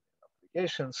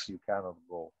 Applications, you cannot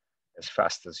go as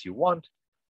fast as you want.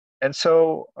 And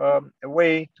so a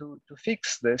way to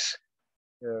fix this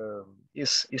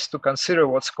is to consider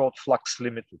what's called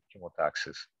flux-limited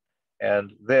chemotaxis.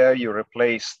 And there you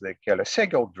replace the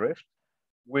Keller-Segal drift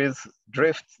with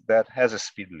drift that has a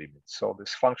speed limit. So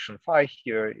this function phi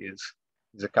here is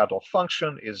a cutoff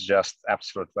function, is just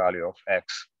absolute value of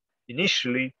x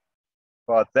initially,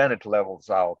 but then it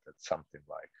levels out at something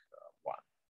like 1,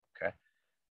 okay?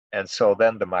 And so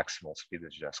then the maximal speed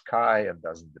is just chi and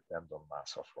doesn't depend on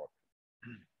mass of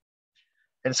ρ2.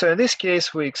 And so in this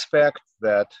case, we expect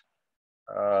that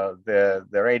the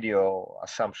radial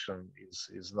assumption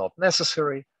is not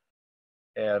necessary.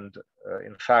 And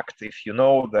in fact, if you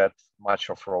know that much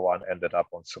of ρ1 ended up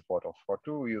on support of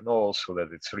ρ2, you know also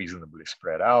that it's reasonably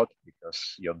spread out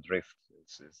because your drift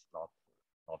is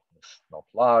not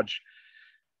large.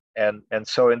 And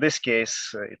so in this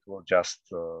case, it will just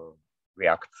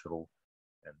react through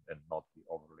and not be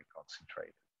overly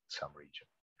concentrated in some region.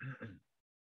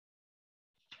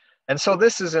 And so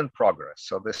this is in progress.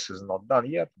 So this is not done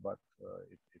yet, but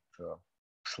it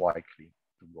looks likely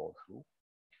to go through.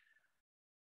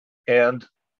 And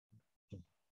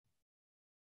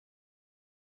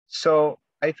so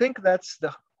I think that's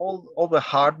all the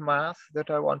hard math that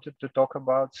I wanted to talk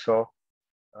about. So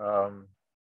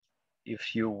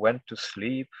if you went to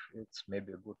sleep, it's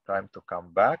maybe a good time to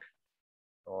come back,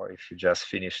 or if you just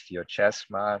finished your chess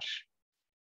match.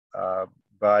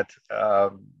 But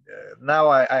now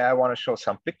I want to show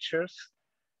some pictures.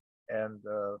 And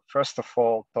first of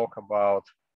all, talk about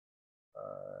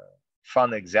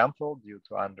fun example due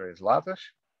to Andrei Zlatosh.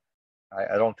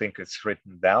 I don't think it's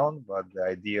written down, but the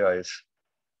idea is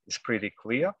pretty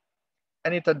clear.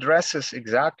 And it addresses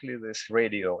exactly this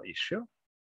radial issue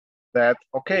that,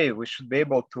 okay, we should be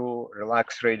able to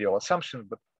relax radial assumption,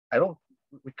 but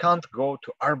we can't go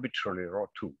to arbitrarily ρ2,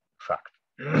 in fact.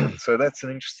 So that's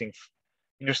an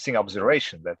interesting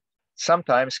observation, that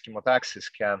sometimes chemotaxis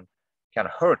can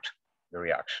hurt the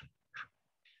reaction.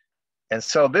 And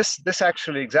so this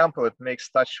actually example, it makes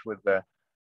touch with the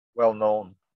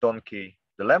well-known donkey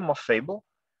dilemma fable,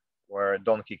 where a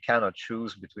donkey cannot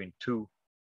choose between two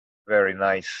very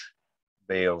nice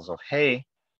bales of hay.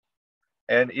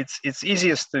 And it's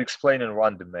easiest to explain in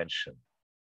one dimension.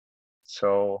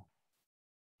 So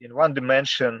in one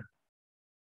dimension,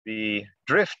 the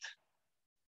drift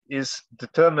is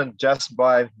determined just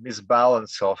by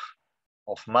misbalance of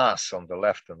mass on the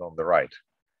left and on the right.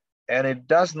 And it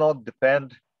does not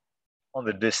depend on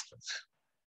the distance,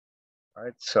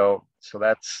 right? So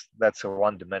that's a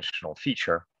one-dimensional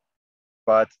feature,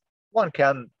 but one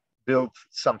can build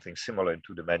something similar in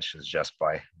 2 dimensions just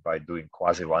by doing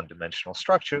quasi one-dimensional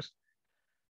structures.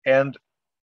 And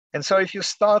And so if you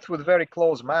start with very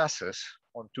close masses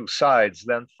on two sides,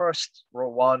 then first rho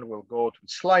 1 will go to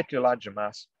slightly larger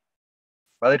mass,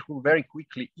 but it will very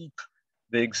quickly eat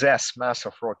the excess mass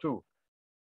of rho 2,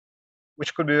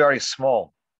 which could be very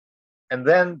small. And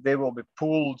then they will be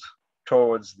pulled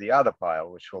towards the other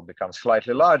pile, which will become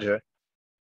slightly larger.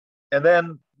 And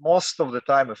then most of the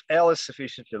time, if L is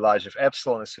sufficiently large, if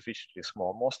epsilon is sufficiently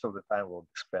small, most of the time will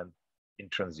be spent in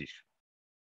transition.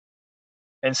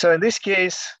 And so in this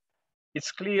case,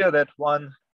 it's clear that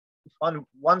if one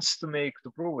wants to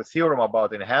prove a theorem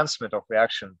about enhancement of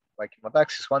reaction by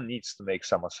chemotaxis, one needs to make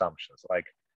some assumptions, like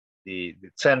the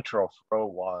center of rho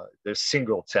 1, the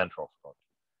single center of rho 2,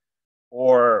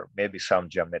 or maybe some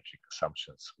geometric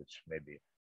assumptions, which may be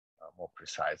more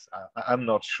precise. I'm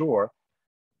not sure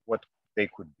what they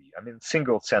could be. I mean,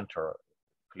 single center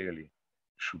clearly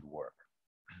should work.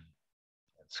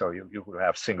 And so you could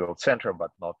have single center,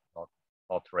 but not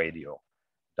radial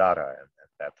data, and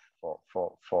that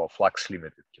for flux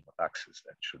limited chemotaxis,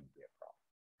 that shouldn't be a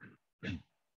problem.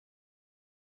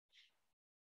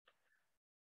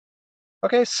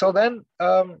 Okay, so then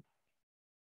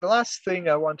the last thing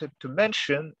I wanted to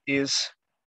mention is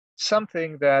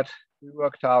something that we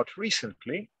worked out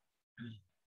recently,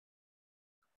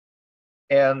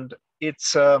 and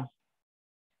it's a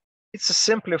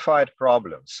simplified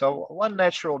problem. So one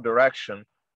natural direction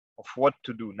of what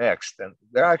to do next, and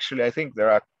I think there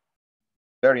are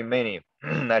very many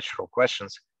natural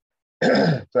questions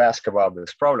to ask about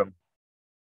this problem,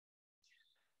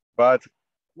 but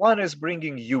one is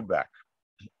bringing U back,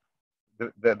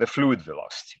 the fluid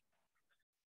velocity.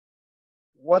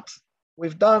 What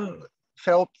we've done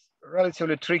felt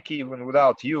relatively tricky even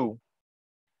without U,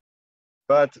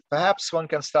 but perhaps one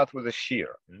can start with a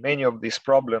shear. In many of these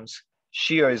problems,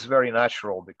 shear is very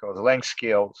natural because length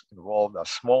scales involved are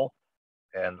small,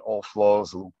 and all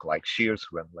flows look like shears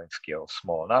when length scale is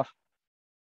small enough.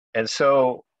 And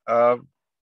so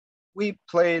we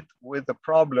played with a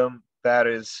problem that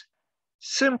is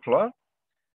simpler.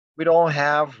 We don't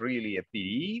have really a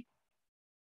PDE.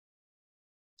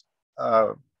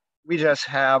 We just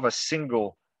have a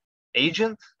single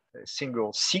agent, a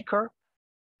single seeker,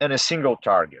 and a single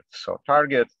target. So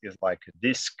target is like a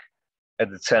disk at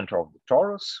the center of the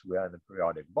torus. We are in a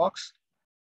periodic box.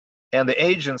 And the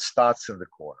agent starts in the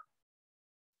corner.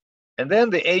 And then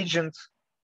the agent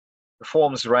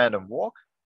performs random walk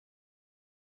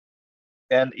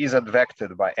and is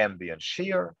advected by ambient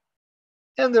shear.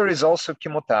 And there is also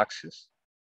chemotaxis.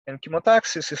 And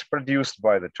chemotaxis is produced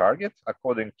by the target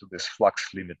according to this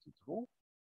flux limited rule.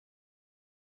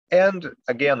 And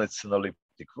again, it's an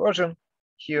elliptic version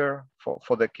here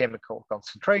for the chemical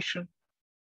concentration.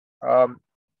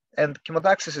 And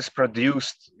chemotaxis is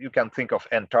produced, you can think of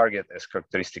n target as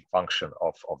characteristic function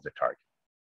of the target.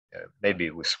 Maybe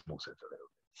we smooth it a little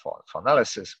bit for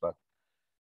analysis, but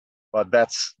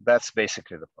that's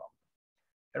basically the problem.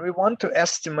 And we want to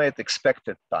estimate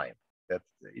expected time that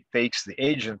it takes the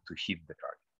agent to hit the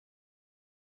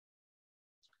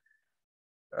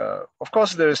target. Of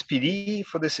course, there is PD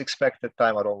for this expected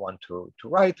time. I don't want to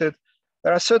write it.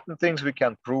 There are certain things we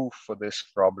can prove for this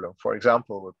problem. For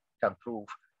example, we can prove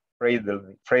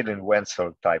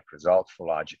Friedel-Wenzel type result for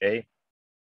large A.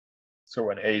 So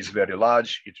when A is very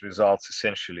large, it results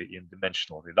essentially in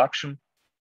dimensional reduction.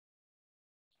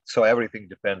 So everything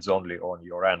depends only on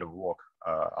your random walk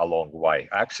along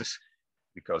y-axis,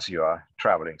 because you are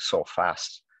traveling so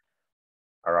fast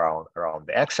around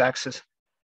the x-axis.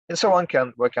 And so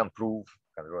we can prove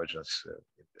convergence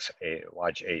in this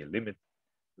large A limit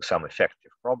to some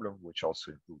effective problem, which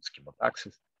also includes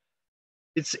chemotaxis.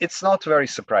 It's not very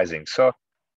surprising. So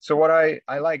what I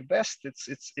like best,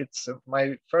 it's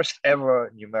my first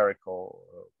ever numerical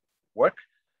work.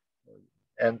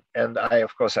 And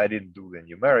of course, I didn't do the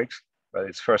numerics, but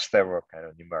it's first ever kind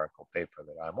of numerical paper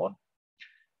that I'm on.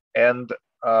 And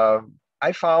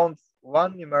I found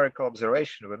one numerical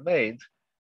observation we made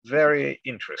very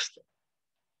interesting.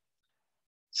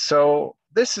 So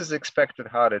this is expected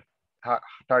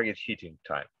target hitting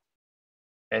time.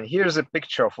 And here's a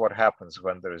picture of what happens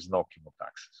when there is no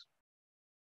chemotaxis.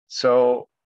 So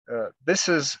this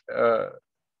is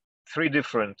 3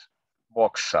 different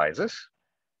box sizes,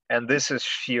 and this is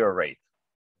shear rate.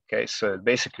 Okay, so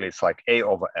basically it's like A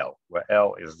over L, where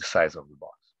L is the size of the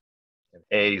box, and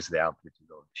A is the amplitude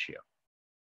of the shear.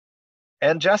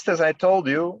 And just as I told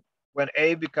you, when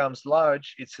A becomes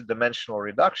large, it's a dimensional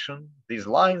reduction. These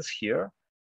lines here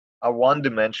are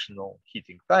one-dimensional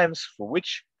heating times for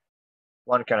which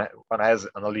one has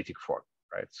analytic form,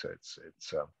 right? So it's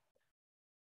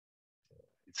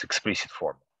explicit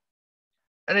form.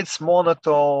 And it's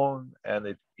monotone, and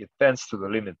it tends to the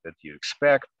limit that you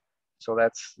expect. So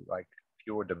that's like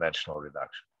pure dimensional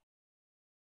reduction.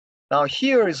 Now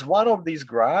here is one of these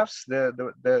graphs.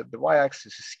 The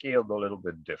y-axis is scaled a little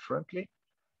bit differently,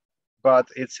 but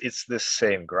it's this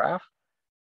same graph.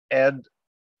 And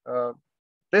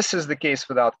this is the case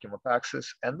without chemotaxis,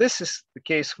 and this is the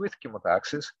case with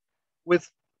chemotaxis, with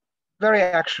very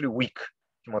actually weak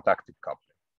chemotactic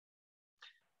coupling.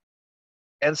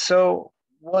 And so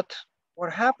what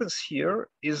happens here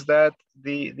is that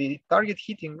the target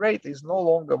heating rate is no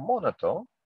longer monotone.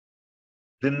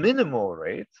 The minimal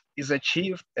rate is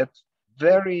achieved at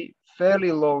fairly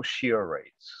low shear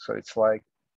rates. So it's like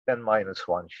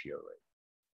 10⁻⁻⁴ shear rate.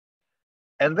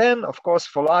 And then, of course,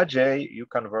 for large A, you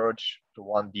converge to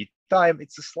 1D time.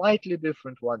 It's a slightly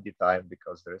different 1D time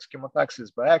because there is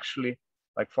chemotaxis, but actually,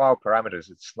 like for our parameters,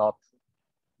 it's not,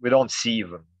 we don't see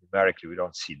even numerically, we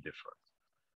don't see difference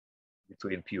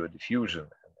between pure diffusion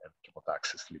and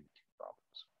chemotaxis limiting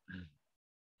problems.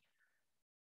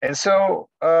 And so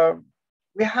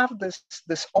we have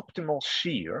this optimal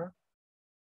shear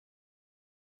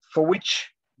for which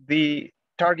the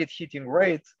target heating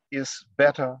rate is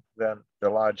better than the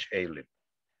large A limit.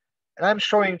 And I'm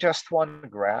showing just one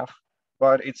graph,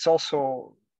 but it's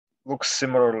also looks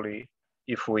similarly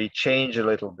if we change a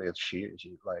little bit shear,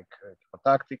 like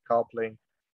chemotactic coupling,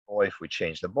 or if we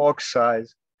change the box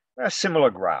size. There are similar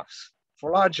graphs.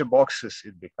 For larger boxes,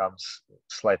 it becomes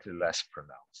slightly less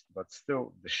pronounced, but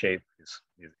still the shape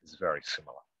is very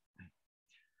similar.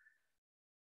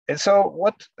 And so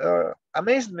what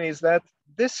amazed me is that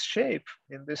this shape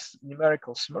in this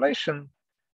numerical simulation,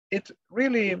 it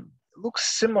really looks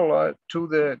similar to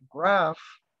the graph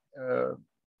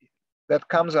that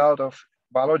comes out of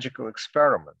biological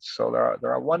experiments. So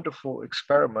there are wonderful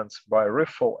experiments by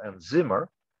Riffel and Zimmer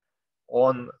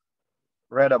on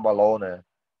red abalone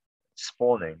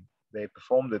spawning. They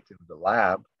performed it in the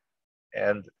lab,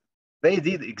 and they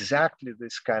did exactly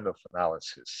this kind of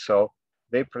analysis. So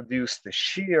they produced the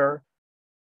shear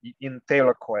in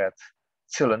Taylor-Coët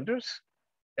cylinders,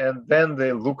 and then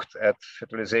they looked at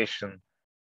fertilization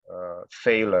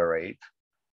failure rate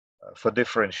for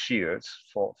different shears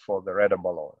for the red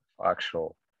abalone,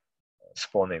 actual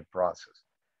spawning process.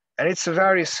 And it's a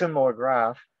very similar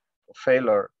graph for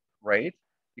failure rate,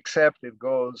 except it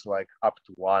goes like up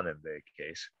to 1 in their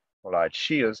case for large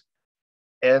shears.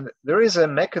 And there is a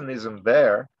mechanism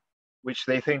there which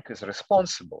they think is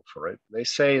responsible for it. They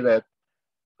say that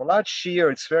for large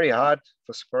shear, it's very hard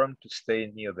for sperm to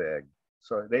stay near the egg.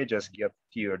 So they just get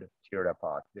teared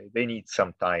apart. They need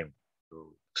some time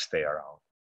to stay around,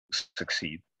 to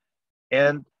succeed.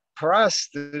 And for us,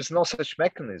 there's no such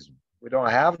mechanism. We don't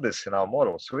have this in our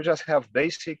model. So we just have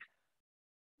basic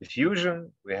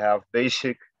diffusion, we have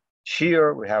basic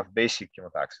shear, we have basic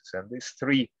chemotaxis. And these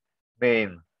three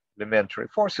main elementary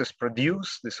forces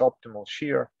produce this optimal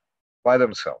shear by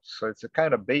themselves. So it's a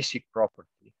kind of basic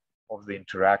property of the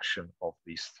interaction of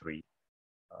these three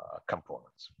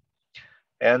components.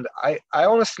 And I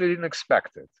honestly didn't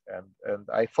expect it. And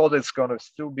I thought it's going to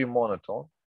still be monotone.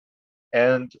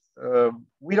 And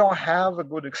we don't have a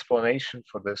good explanation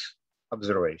for this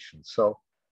observation. So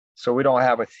we don't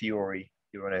have a theory,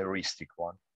 even a heuristic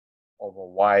one, over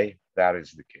why that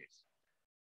is the case.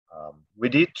 We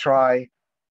did try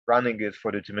running it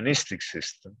for deterministic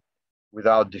system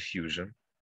without diffusion,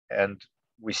 and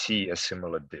we see a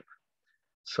similar dip.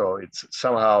 So it's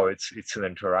somehow it's an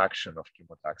interaction of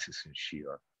chemotaxis and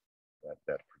shear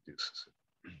that produces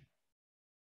it.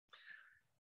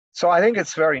 So I think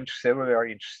it's very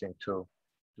interesting to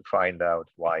find out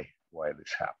why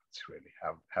this happens. Really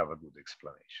have a good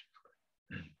explanation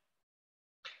for it.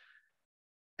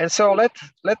 And so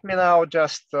let me now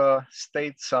just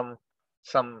state some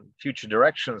future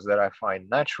directions that I find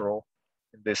natural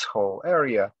in this whole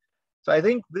area. So I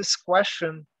think this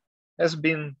question has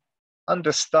been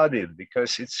understudied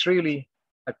because it's really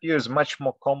appears much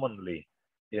more commonly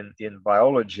in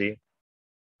biology.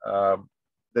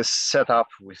 This setup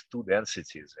with two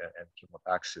densities and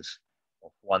chemotaxis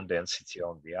of one density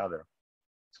on the other.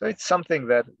 So it's something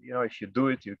that, you know, if you do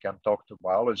it, you can talk to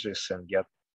biologists and get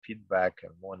feedback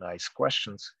and more nice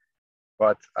questions.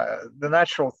 But the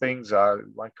natural things are,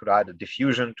 one could add a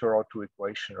diffusion to our two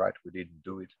equation, right? We didn't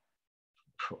do it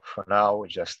for now, we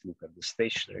just look at the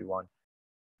stationary one.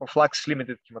 For flux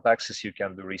limited chemotaxis, you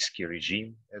can do risky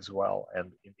regime as well.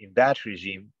 And in that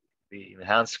regime, the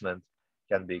enhancement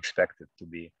can be expected to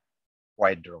be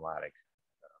quite dramatic,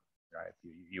 right?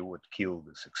 You would kill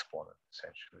this exponent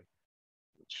essentially,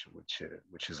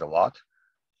 which is a lot.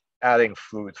 adding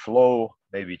fluid flow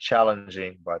may be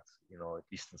challenging, but at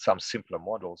least in some simpler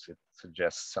models, it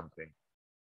suggests something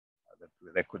that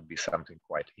there could be something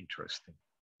quite interesting.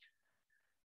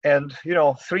 And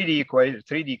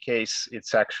 3D case,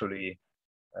 it's actually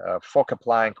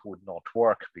Fokker-Planck would not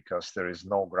work because there is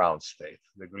no ground state.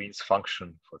 The Green's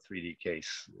function for 3D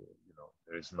case,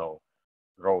 there is no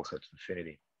growth at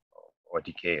infinity or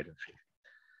decay at infinity.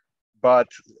 But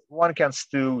one can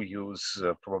still use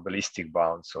probabilistic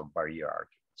bounds or barrier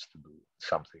arguments to do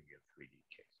something in 3D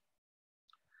case.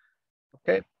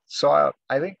 Okay, so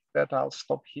I think that I'll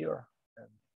stop here. And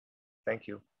thank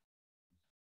you.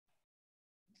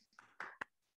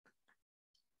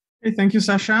 Okay, thank you,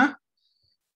 Sasha.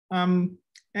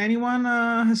 Anyone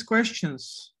has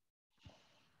questions?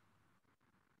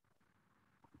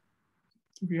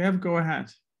 If you have, go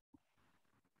ahead.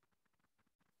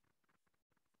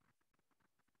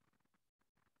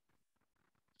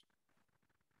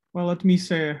 Well, let me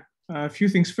say a few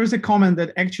things. First, a comment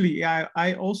that actually,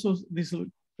 I also, this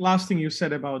last thing you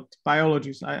said about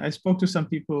biologists, I spoke to some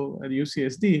people at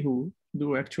UCSD who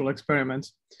do actual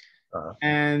experiments.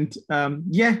 And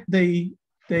yeah, they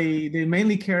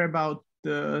mainly care about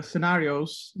the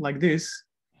scenarios like this.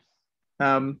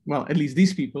 Well, at least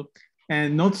these people,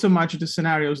 and not so much the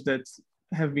scenarios that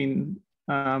have been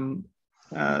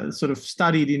sort of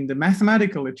studied in the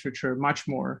mathematical literature much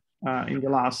more in the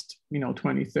last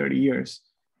 20, 30 years,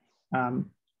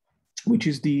 which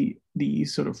is the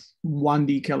sort of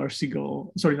 1D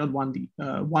Keller-Segal, sorry, not 1D,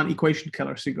 one equation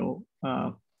Keller-Segal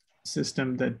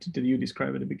system that you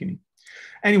described at the beginning.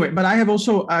 Anyway, but I have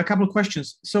also a couple of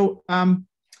questions. So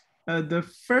the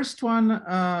first one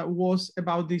was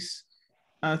about this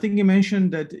thing you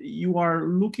mentioned that you are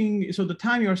looking, so the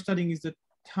time you are studying is the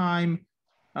time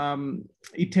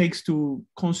it takes to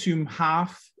consume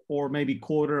half or maybe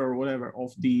quarter or whatever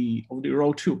of the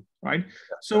row 2, right?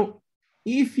 So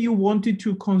if you wanted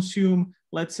to consume,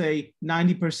 let's say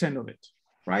 90% of it,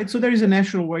 right? So there is a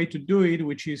natural way to do it,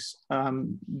 which is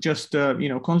just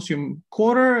consume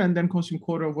quarter and then consume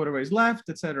quarter of whatever is left,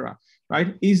 etc.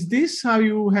 Right? Is this how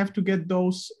you have to get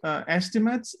those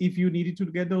estimates? If you needed to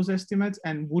get those estimates,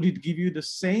 and would it give you the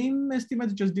same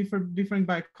estimate, just differing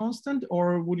by constant,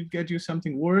 or would it get you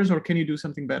something worse, or can you do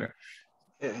something better?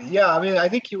 Yeah, I mean, I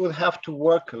think you would have to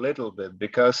work a little bit,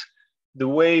 because the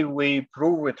way we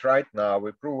prove it right now,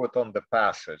 we prove it on the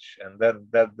passage, and then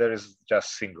that there is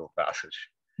just single passage,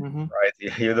 right?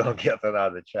 You don't get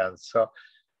another chance.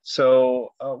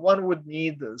 So one would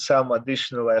need some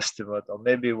additional estimate, or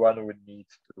maybe one would need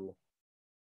to,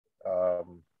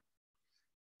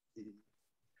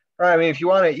 right? I mean, if you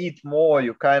want to eat more,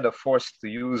 you're kind of forced to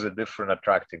use a different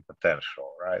attracting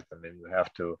potential, right? I mean, you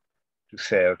have to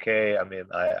say, okay, I mean,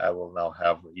 I will now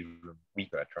have even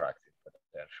weaker attracting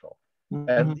potential.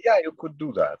 And yeah, you could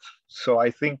do that. So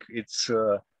I think it's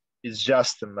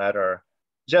just a matter,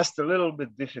 just a little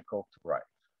bit difficult to write.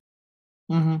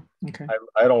 Okay.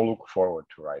 I don't look forward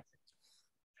to writing.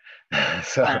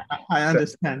 So I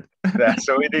understand.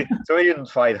 So we didn't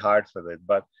fight hard for it,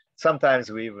 but sometimes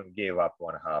we even gave up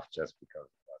 1/2 just because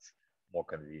it was more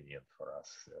convenient for us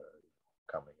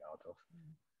coming out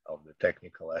of the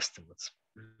technical estimates.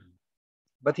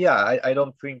 But yeah, I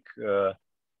don't think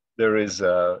there is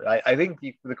I think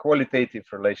the qualitative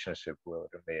relationship will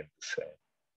remain the same.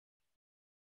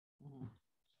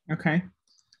 Okay.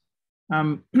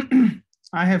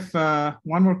 I have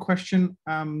one more question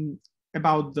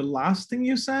about the last thing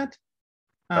you said.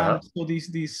 So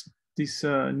these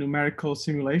numerical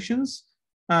simulations.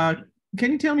 Can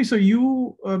you tell me? So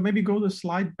you maybe go the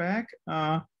slide back.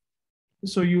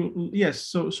 So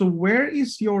So where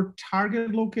is your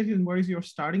target located, and where is your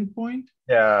starting point?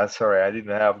 Yeah, sorry, I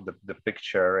didn't have the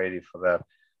picture ready for that.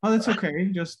 Oh, that's okay.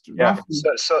 Just yeah. Roughly.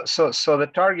 So the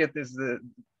target is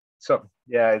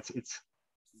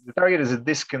the target is a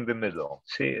disk in the middle.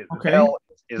 See, okay. L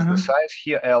is the size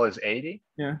here. L is 80.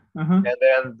 Yeah. And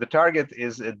then the target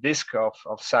is a disk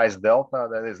of size delta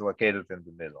that is located in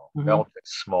the middle. Delta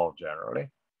is small generally,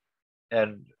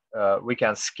 and we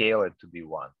can scale it to be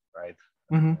 1, right?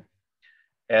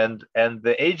 And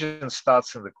the agent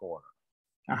starts in the corner.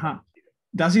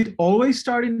 Does it always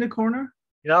start in the corner?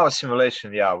 In our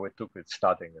simulation, yeah, we took it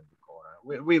starting in the corner.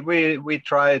 We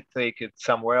try to take it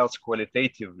somewhere else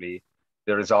qualitatively.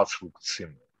 The results look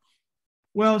similar.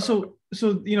 Well, so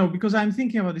because I'm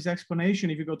thinking about this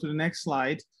explanation, if you go to the next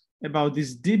slide, about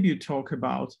this dib you talk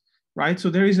about, right? So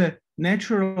there is a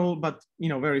natural but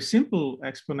very simple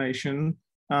explanation,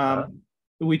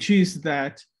 which is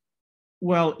that,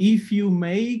 well, if you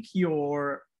make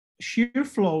your shear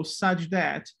flow such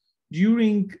that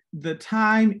during the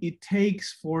time it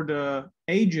takes for the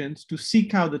agent to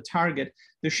seek out the target,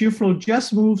 the shear flow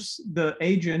just moves the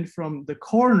agent from the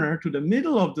corner to the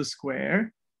middle of the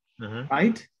square,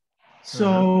 right?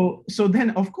 So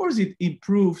then, of course, it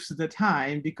improves the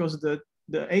time because the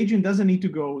agent doesn't need to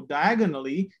go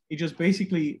diagonally. It just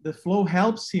basically, the flow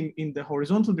helps him in the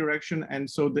horizontal direction. And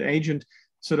so the agent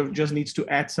sort of just needs to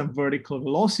add some vertical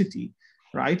velocity,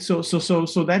 right? So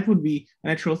that would be a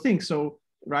natural thing. So,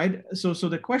 right? So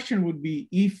the question would be,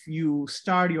 if you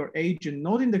start your agent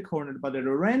not in the corner, but at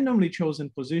a randomly chosen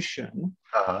position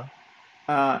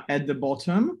at the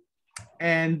bottom,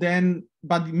 and then,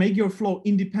 but make your flow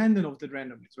independent of the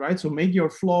randomness, right? So make your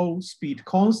flow speed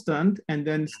constant and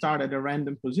then start at a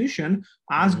random position,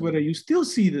 ask whether you still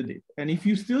see the dip. And if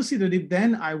you still see the dip,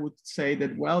 then I would say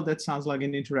that, well, that sounds like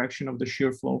an interaction of the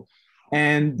shear flow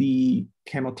and the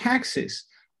chemotaxis.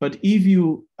 But if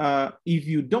you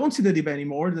don't see the dip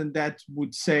anymore, then that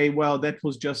would say, well, that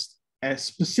was just a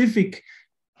specific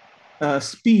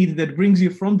speed that brings you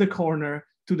from the corner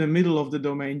to the middle of the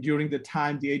domain during the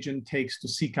time the agent takes to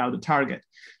seek out the target.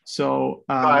 So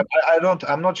I'm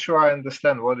not sure I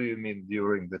understand. What do you mean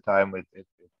during the time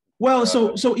well,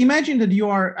 so imagine that you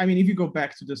are, I mean, if you go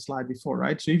back to the slide before,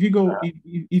 right? So if you go,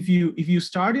 if you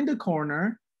start in the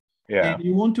corner and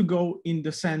you want to go in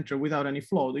the center without any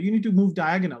flow, then you need to move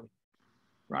diagonally,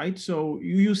 right? So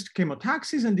you used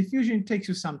chemotaxis and diffusion, it takes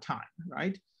you some time,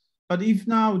 right? But if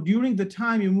now during the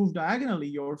time you move diagonally,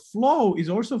 your flow is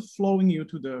also flowing you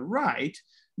to the right,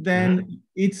 then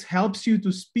it helps you to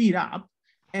speed up.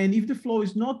 And if the flow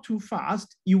is not too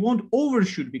fast, you won't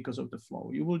overshoot because of the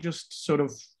flow. You will just sort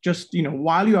of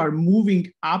while you are moving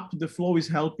up, the flow is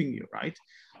helping you, right?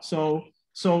 So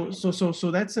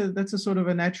that's a sort of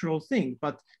a natural thing.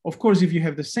 But of course, if you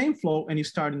have the same flow and you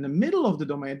start in the middle of the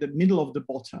domain, the middle of the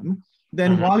bottom,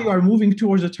 then while you are moving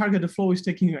towards the target, the flow is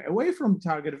taking you away from the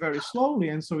target very slowly,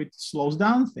 and so it slows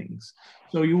down things.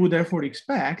 So you would therefore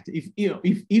expect,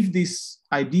 if this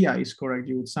idea is correct,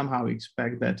 you would somehow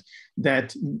expect that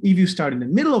if you start in the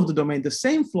middle of the domain, the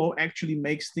same flow actually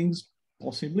makes things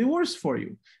possibly worse for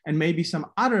you, and maybe some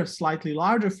other slightly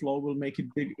larger flow will make it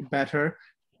better.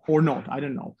 Or not, I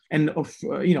don't know. And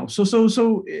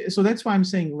so that's why I'm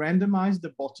saying randomize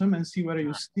the bottom and see whether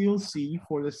you still see,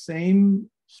 for the same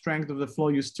strength of the flow,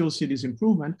 you still see this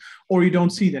improvement, or you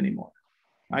don't see it anymore,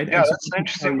 right? Yeah, that's an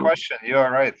interesting question. You're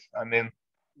right. I mean,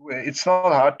 it's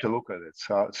not hard to look at it.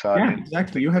 So yeah, I mean,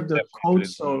 exactly. You have the code,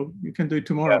 so you can do it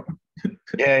tomorrow.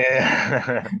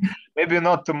 Yeah. Maybe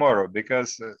not tomorrow,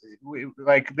 because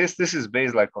like this is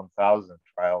based like on 1,000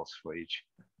 trials for each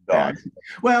dot. Yeah.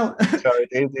 Well, so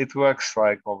it works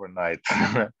like overnight.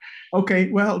 Okay,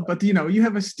 well, but you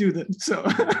have a student, so.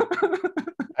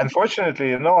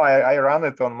 Unfortunately, I run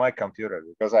it on my computer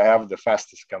because I have the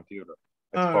fastest computer.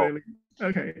 Really?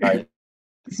 Okay.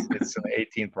 It's an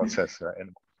 18 processor,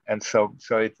 and so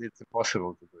it's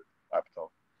impossible to do it on laptop.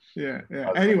 Yeah.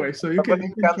 Anyway, so you can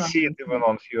see it even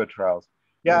on fewer trials.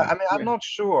 Yeah, I mean, I'm not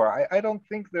sure. I don't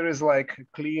think there is like a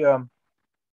clear.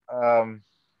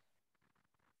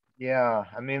 Yeah,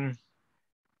 I mean,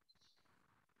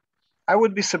 I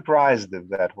would be surprised if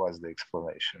that was the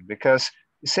explanation, because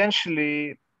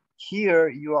essentially here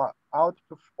you are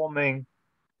outperforming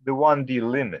the 1D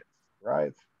limit,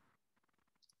 right?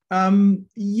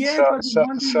 Yeah,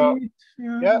 okay.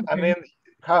 I mean,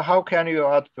 how can you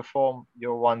outperform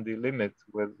your 1D limit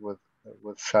with your?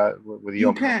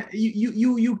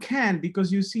 You can,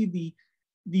 because you see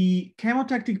the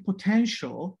chemotactic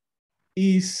potential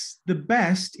is the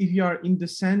best if you are in the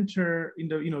center, in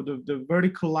the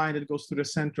vertical line that goes to the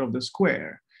center of the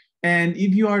square. And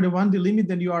if you are the 1D limit,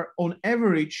 then you are on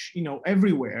average,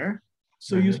 everywhere.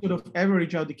 So you sort of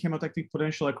average out the chemotactic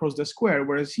potential across the square.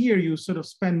 Whereas here you sort of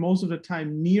spend most of the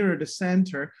time near the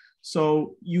center.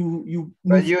 So you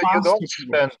but you don't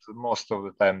spend most of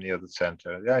the time near the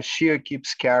center. Yeah, shear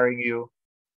keeps carrying you,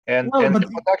 and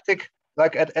chemotactic,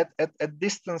 like at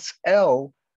distance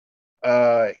L,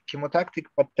 chemotactic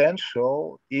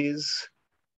potential is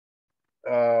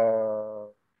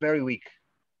very weak.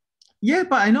 Yeah,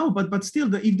 but I know, but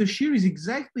still, if the shear is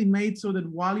exactly made so that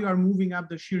while you are moving up,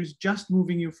 the shear is just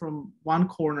moving you from one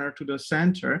corner to the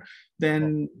center,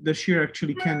 then the shear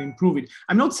actually can improve it.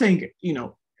 I'm not saying,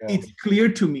 it's clear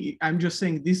to me. I'm just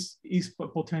saying this is a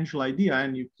potential idea,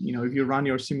 and if you run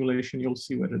your simulation, you'll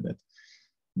see whether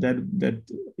that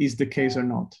is the case or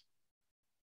not.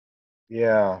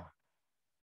 Yeah.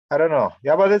 I don't know.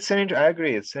 Yeah, but I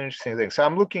agree. It's an interesting thing. So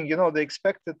I'm looking, the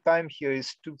expected time here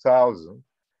is 2,000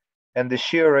 and the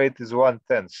shear rate is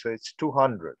 1/10. So it's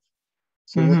 200.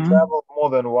 So you travel more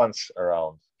than once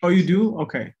around. Oh, you do?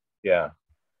 Okay. Yeah.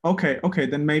 Okay, okay,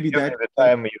 then maybe During that. the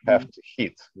time you have to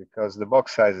hit, because the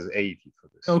box size is 80 for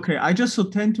this. Okay, I just saw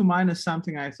 10 to minus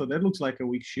something. I thought that looks like a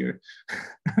weak shear.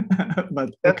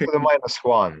 But 10 okay. to the minus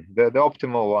 1. The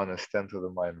optimal one is 10 to the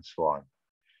minus 1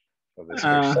 for this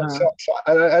fish. So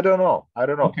I don't know. I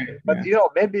don't know. Okay, but yeah. you know,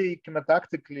 maybe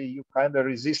chemotactically you kind of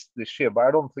resist the shear, but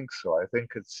I don't think so. I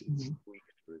think it's weak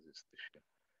to resist the shear.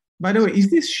 By the way, is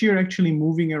this shear actually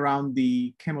moving around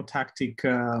the chemotactic,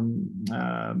 the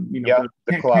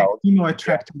cloud,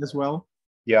 chemoattractant as well?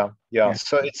 Yeah.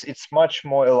 So it's much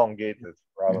more elongated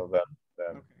rather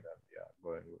than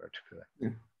going vertically.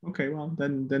 Yeah. Okay, well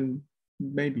then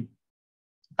maybe.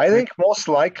 I think most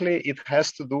likely it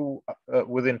has to do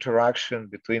with interaction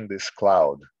between this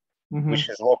cloud, which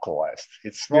is localized.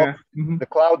 It's not the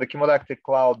cloud. The chemotactic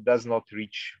cloud does not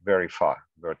reach very far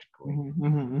vertically.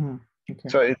 Okay.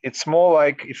 So it's more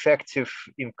like effective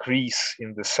increase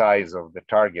in the size of the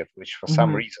target, which for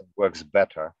some reason works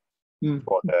better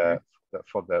for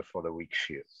the weak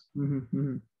shears.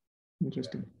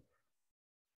 Interesting.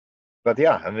 But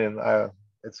yeah, I mean,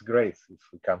 it's great if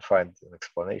we can find an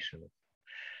explanation.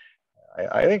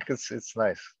 I think it's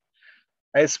nice.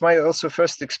 It's my also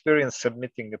first experience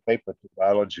submitting a paper to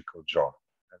biological journal,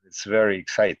 and it's very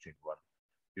exciting one.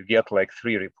 You get like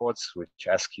 3 reports which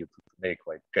ask you to make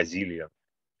like gazillion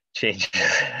changes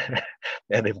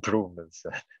and improvements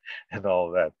and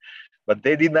all that, but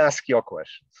they didn't ask your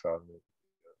question. So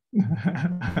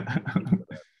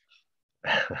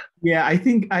yeah, I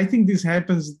think this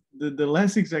happens. The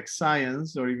less exact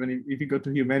science, or even if you go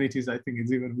to humanities, I think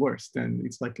it's even worse. Then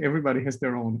it's like everybody has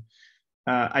their own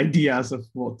ideas of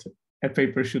what a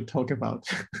paper should talk about.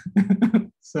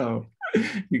 So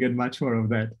you get much more of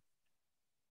that.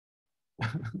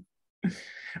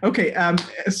 Okay,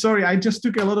 sorry, I just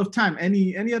took a lot of time.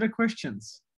 Any other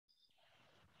questions?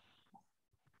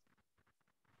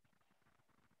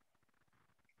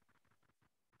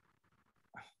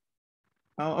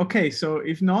 Okay, so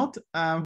if not,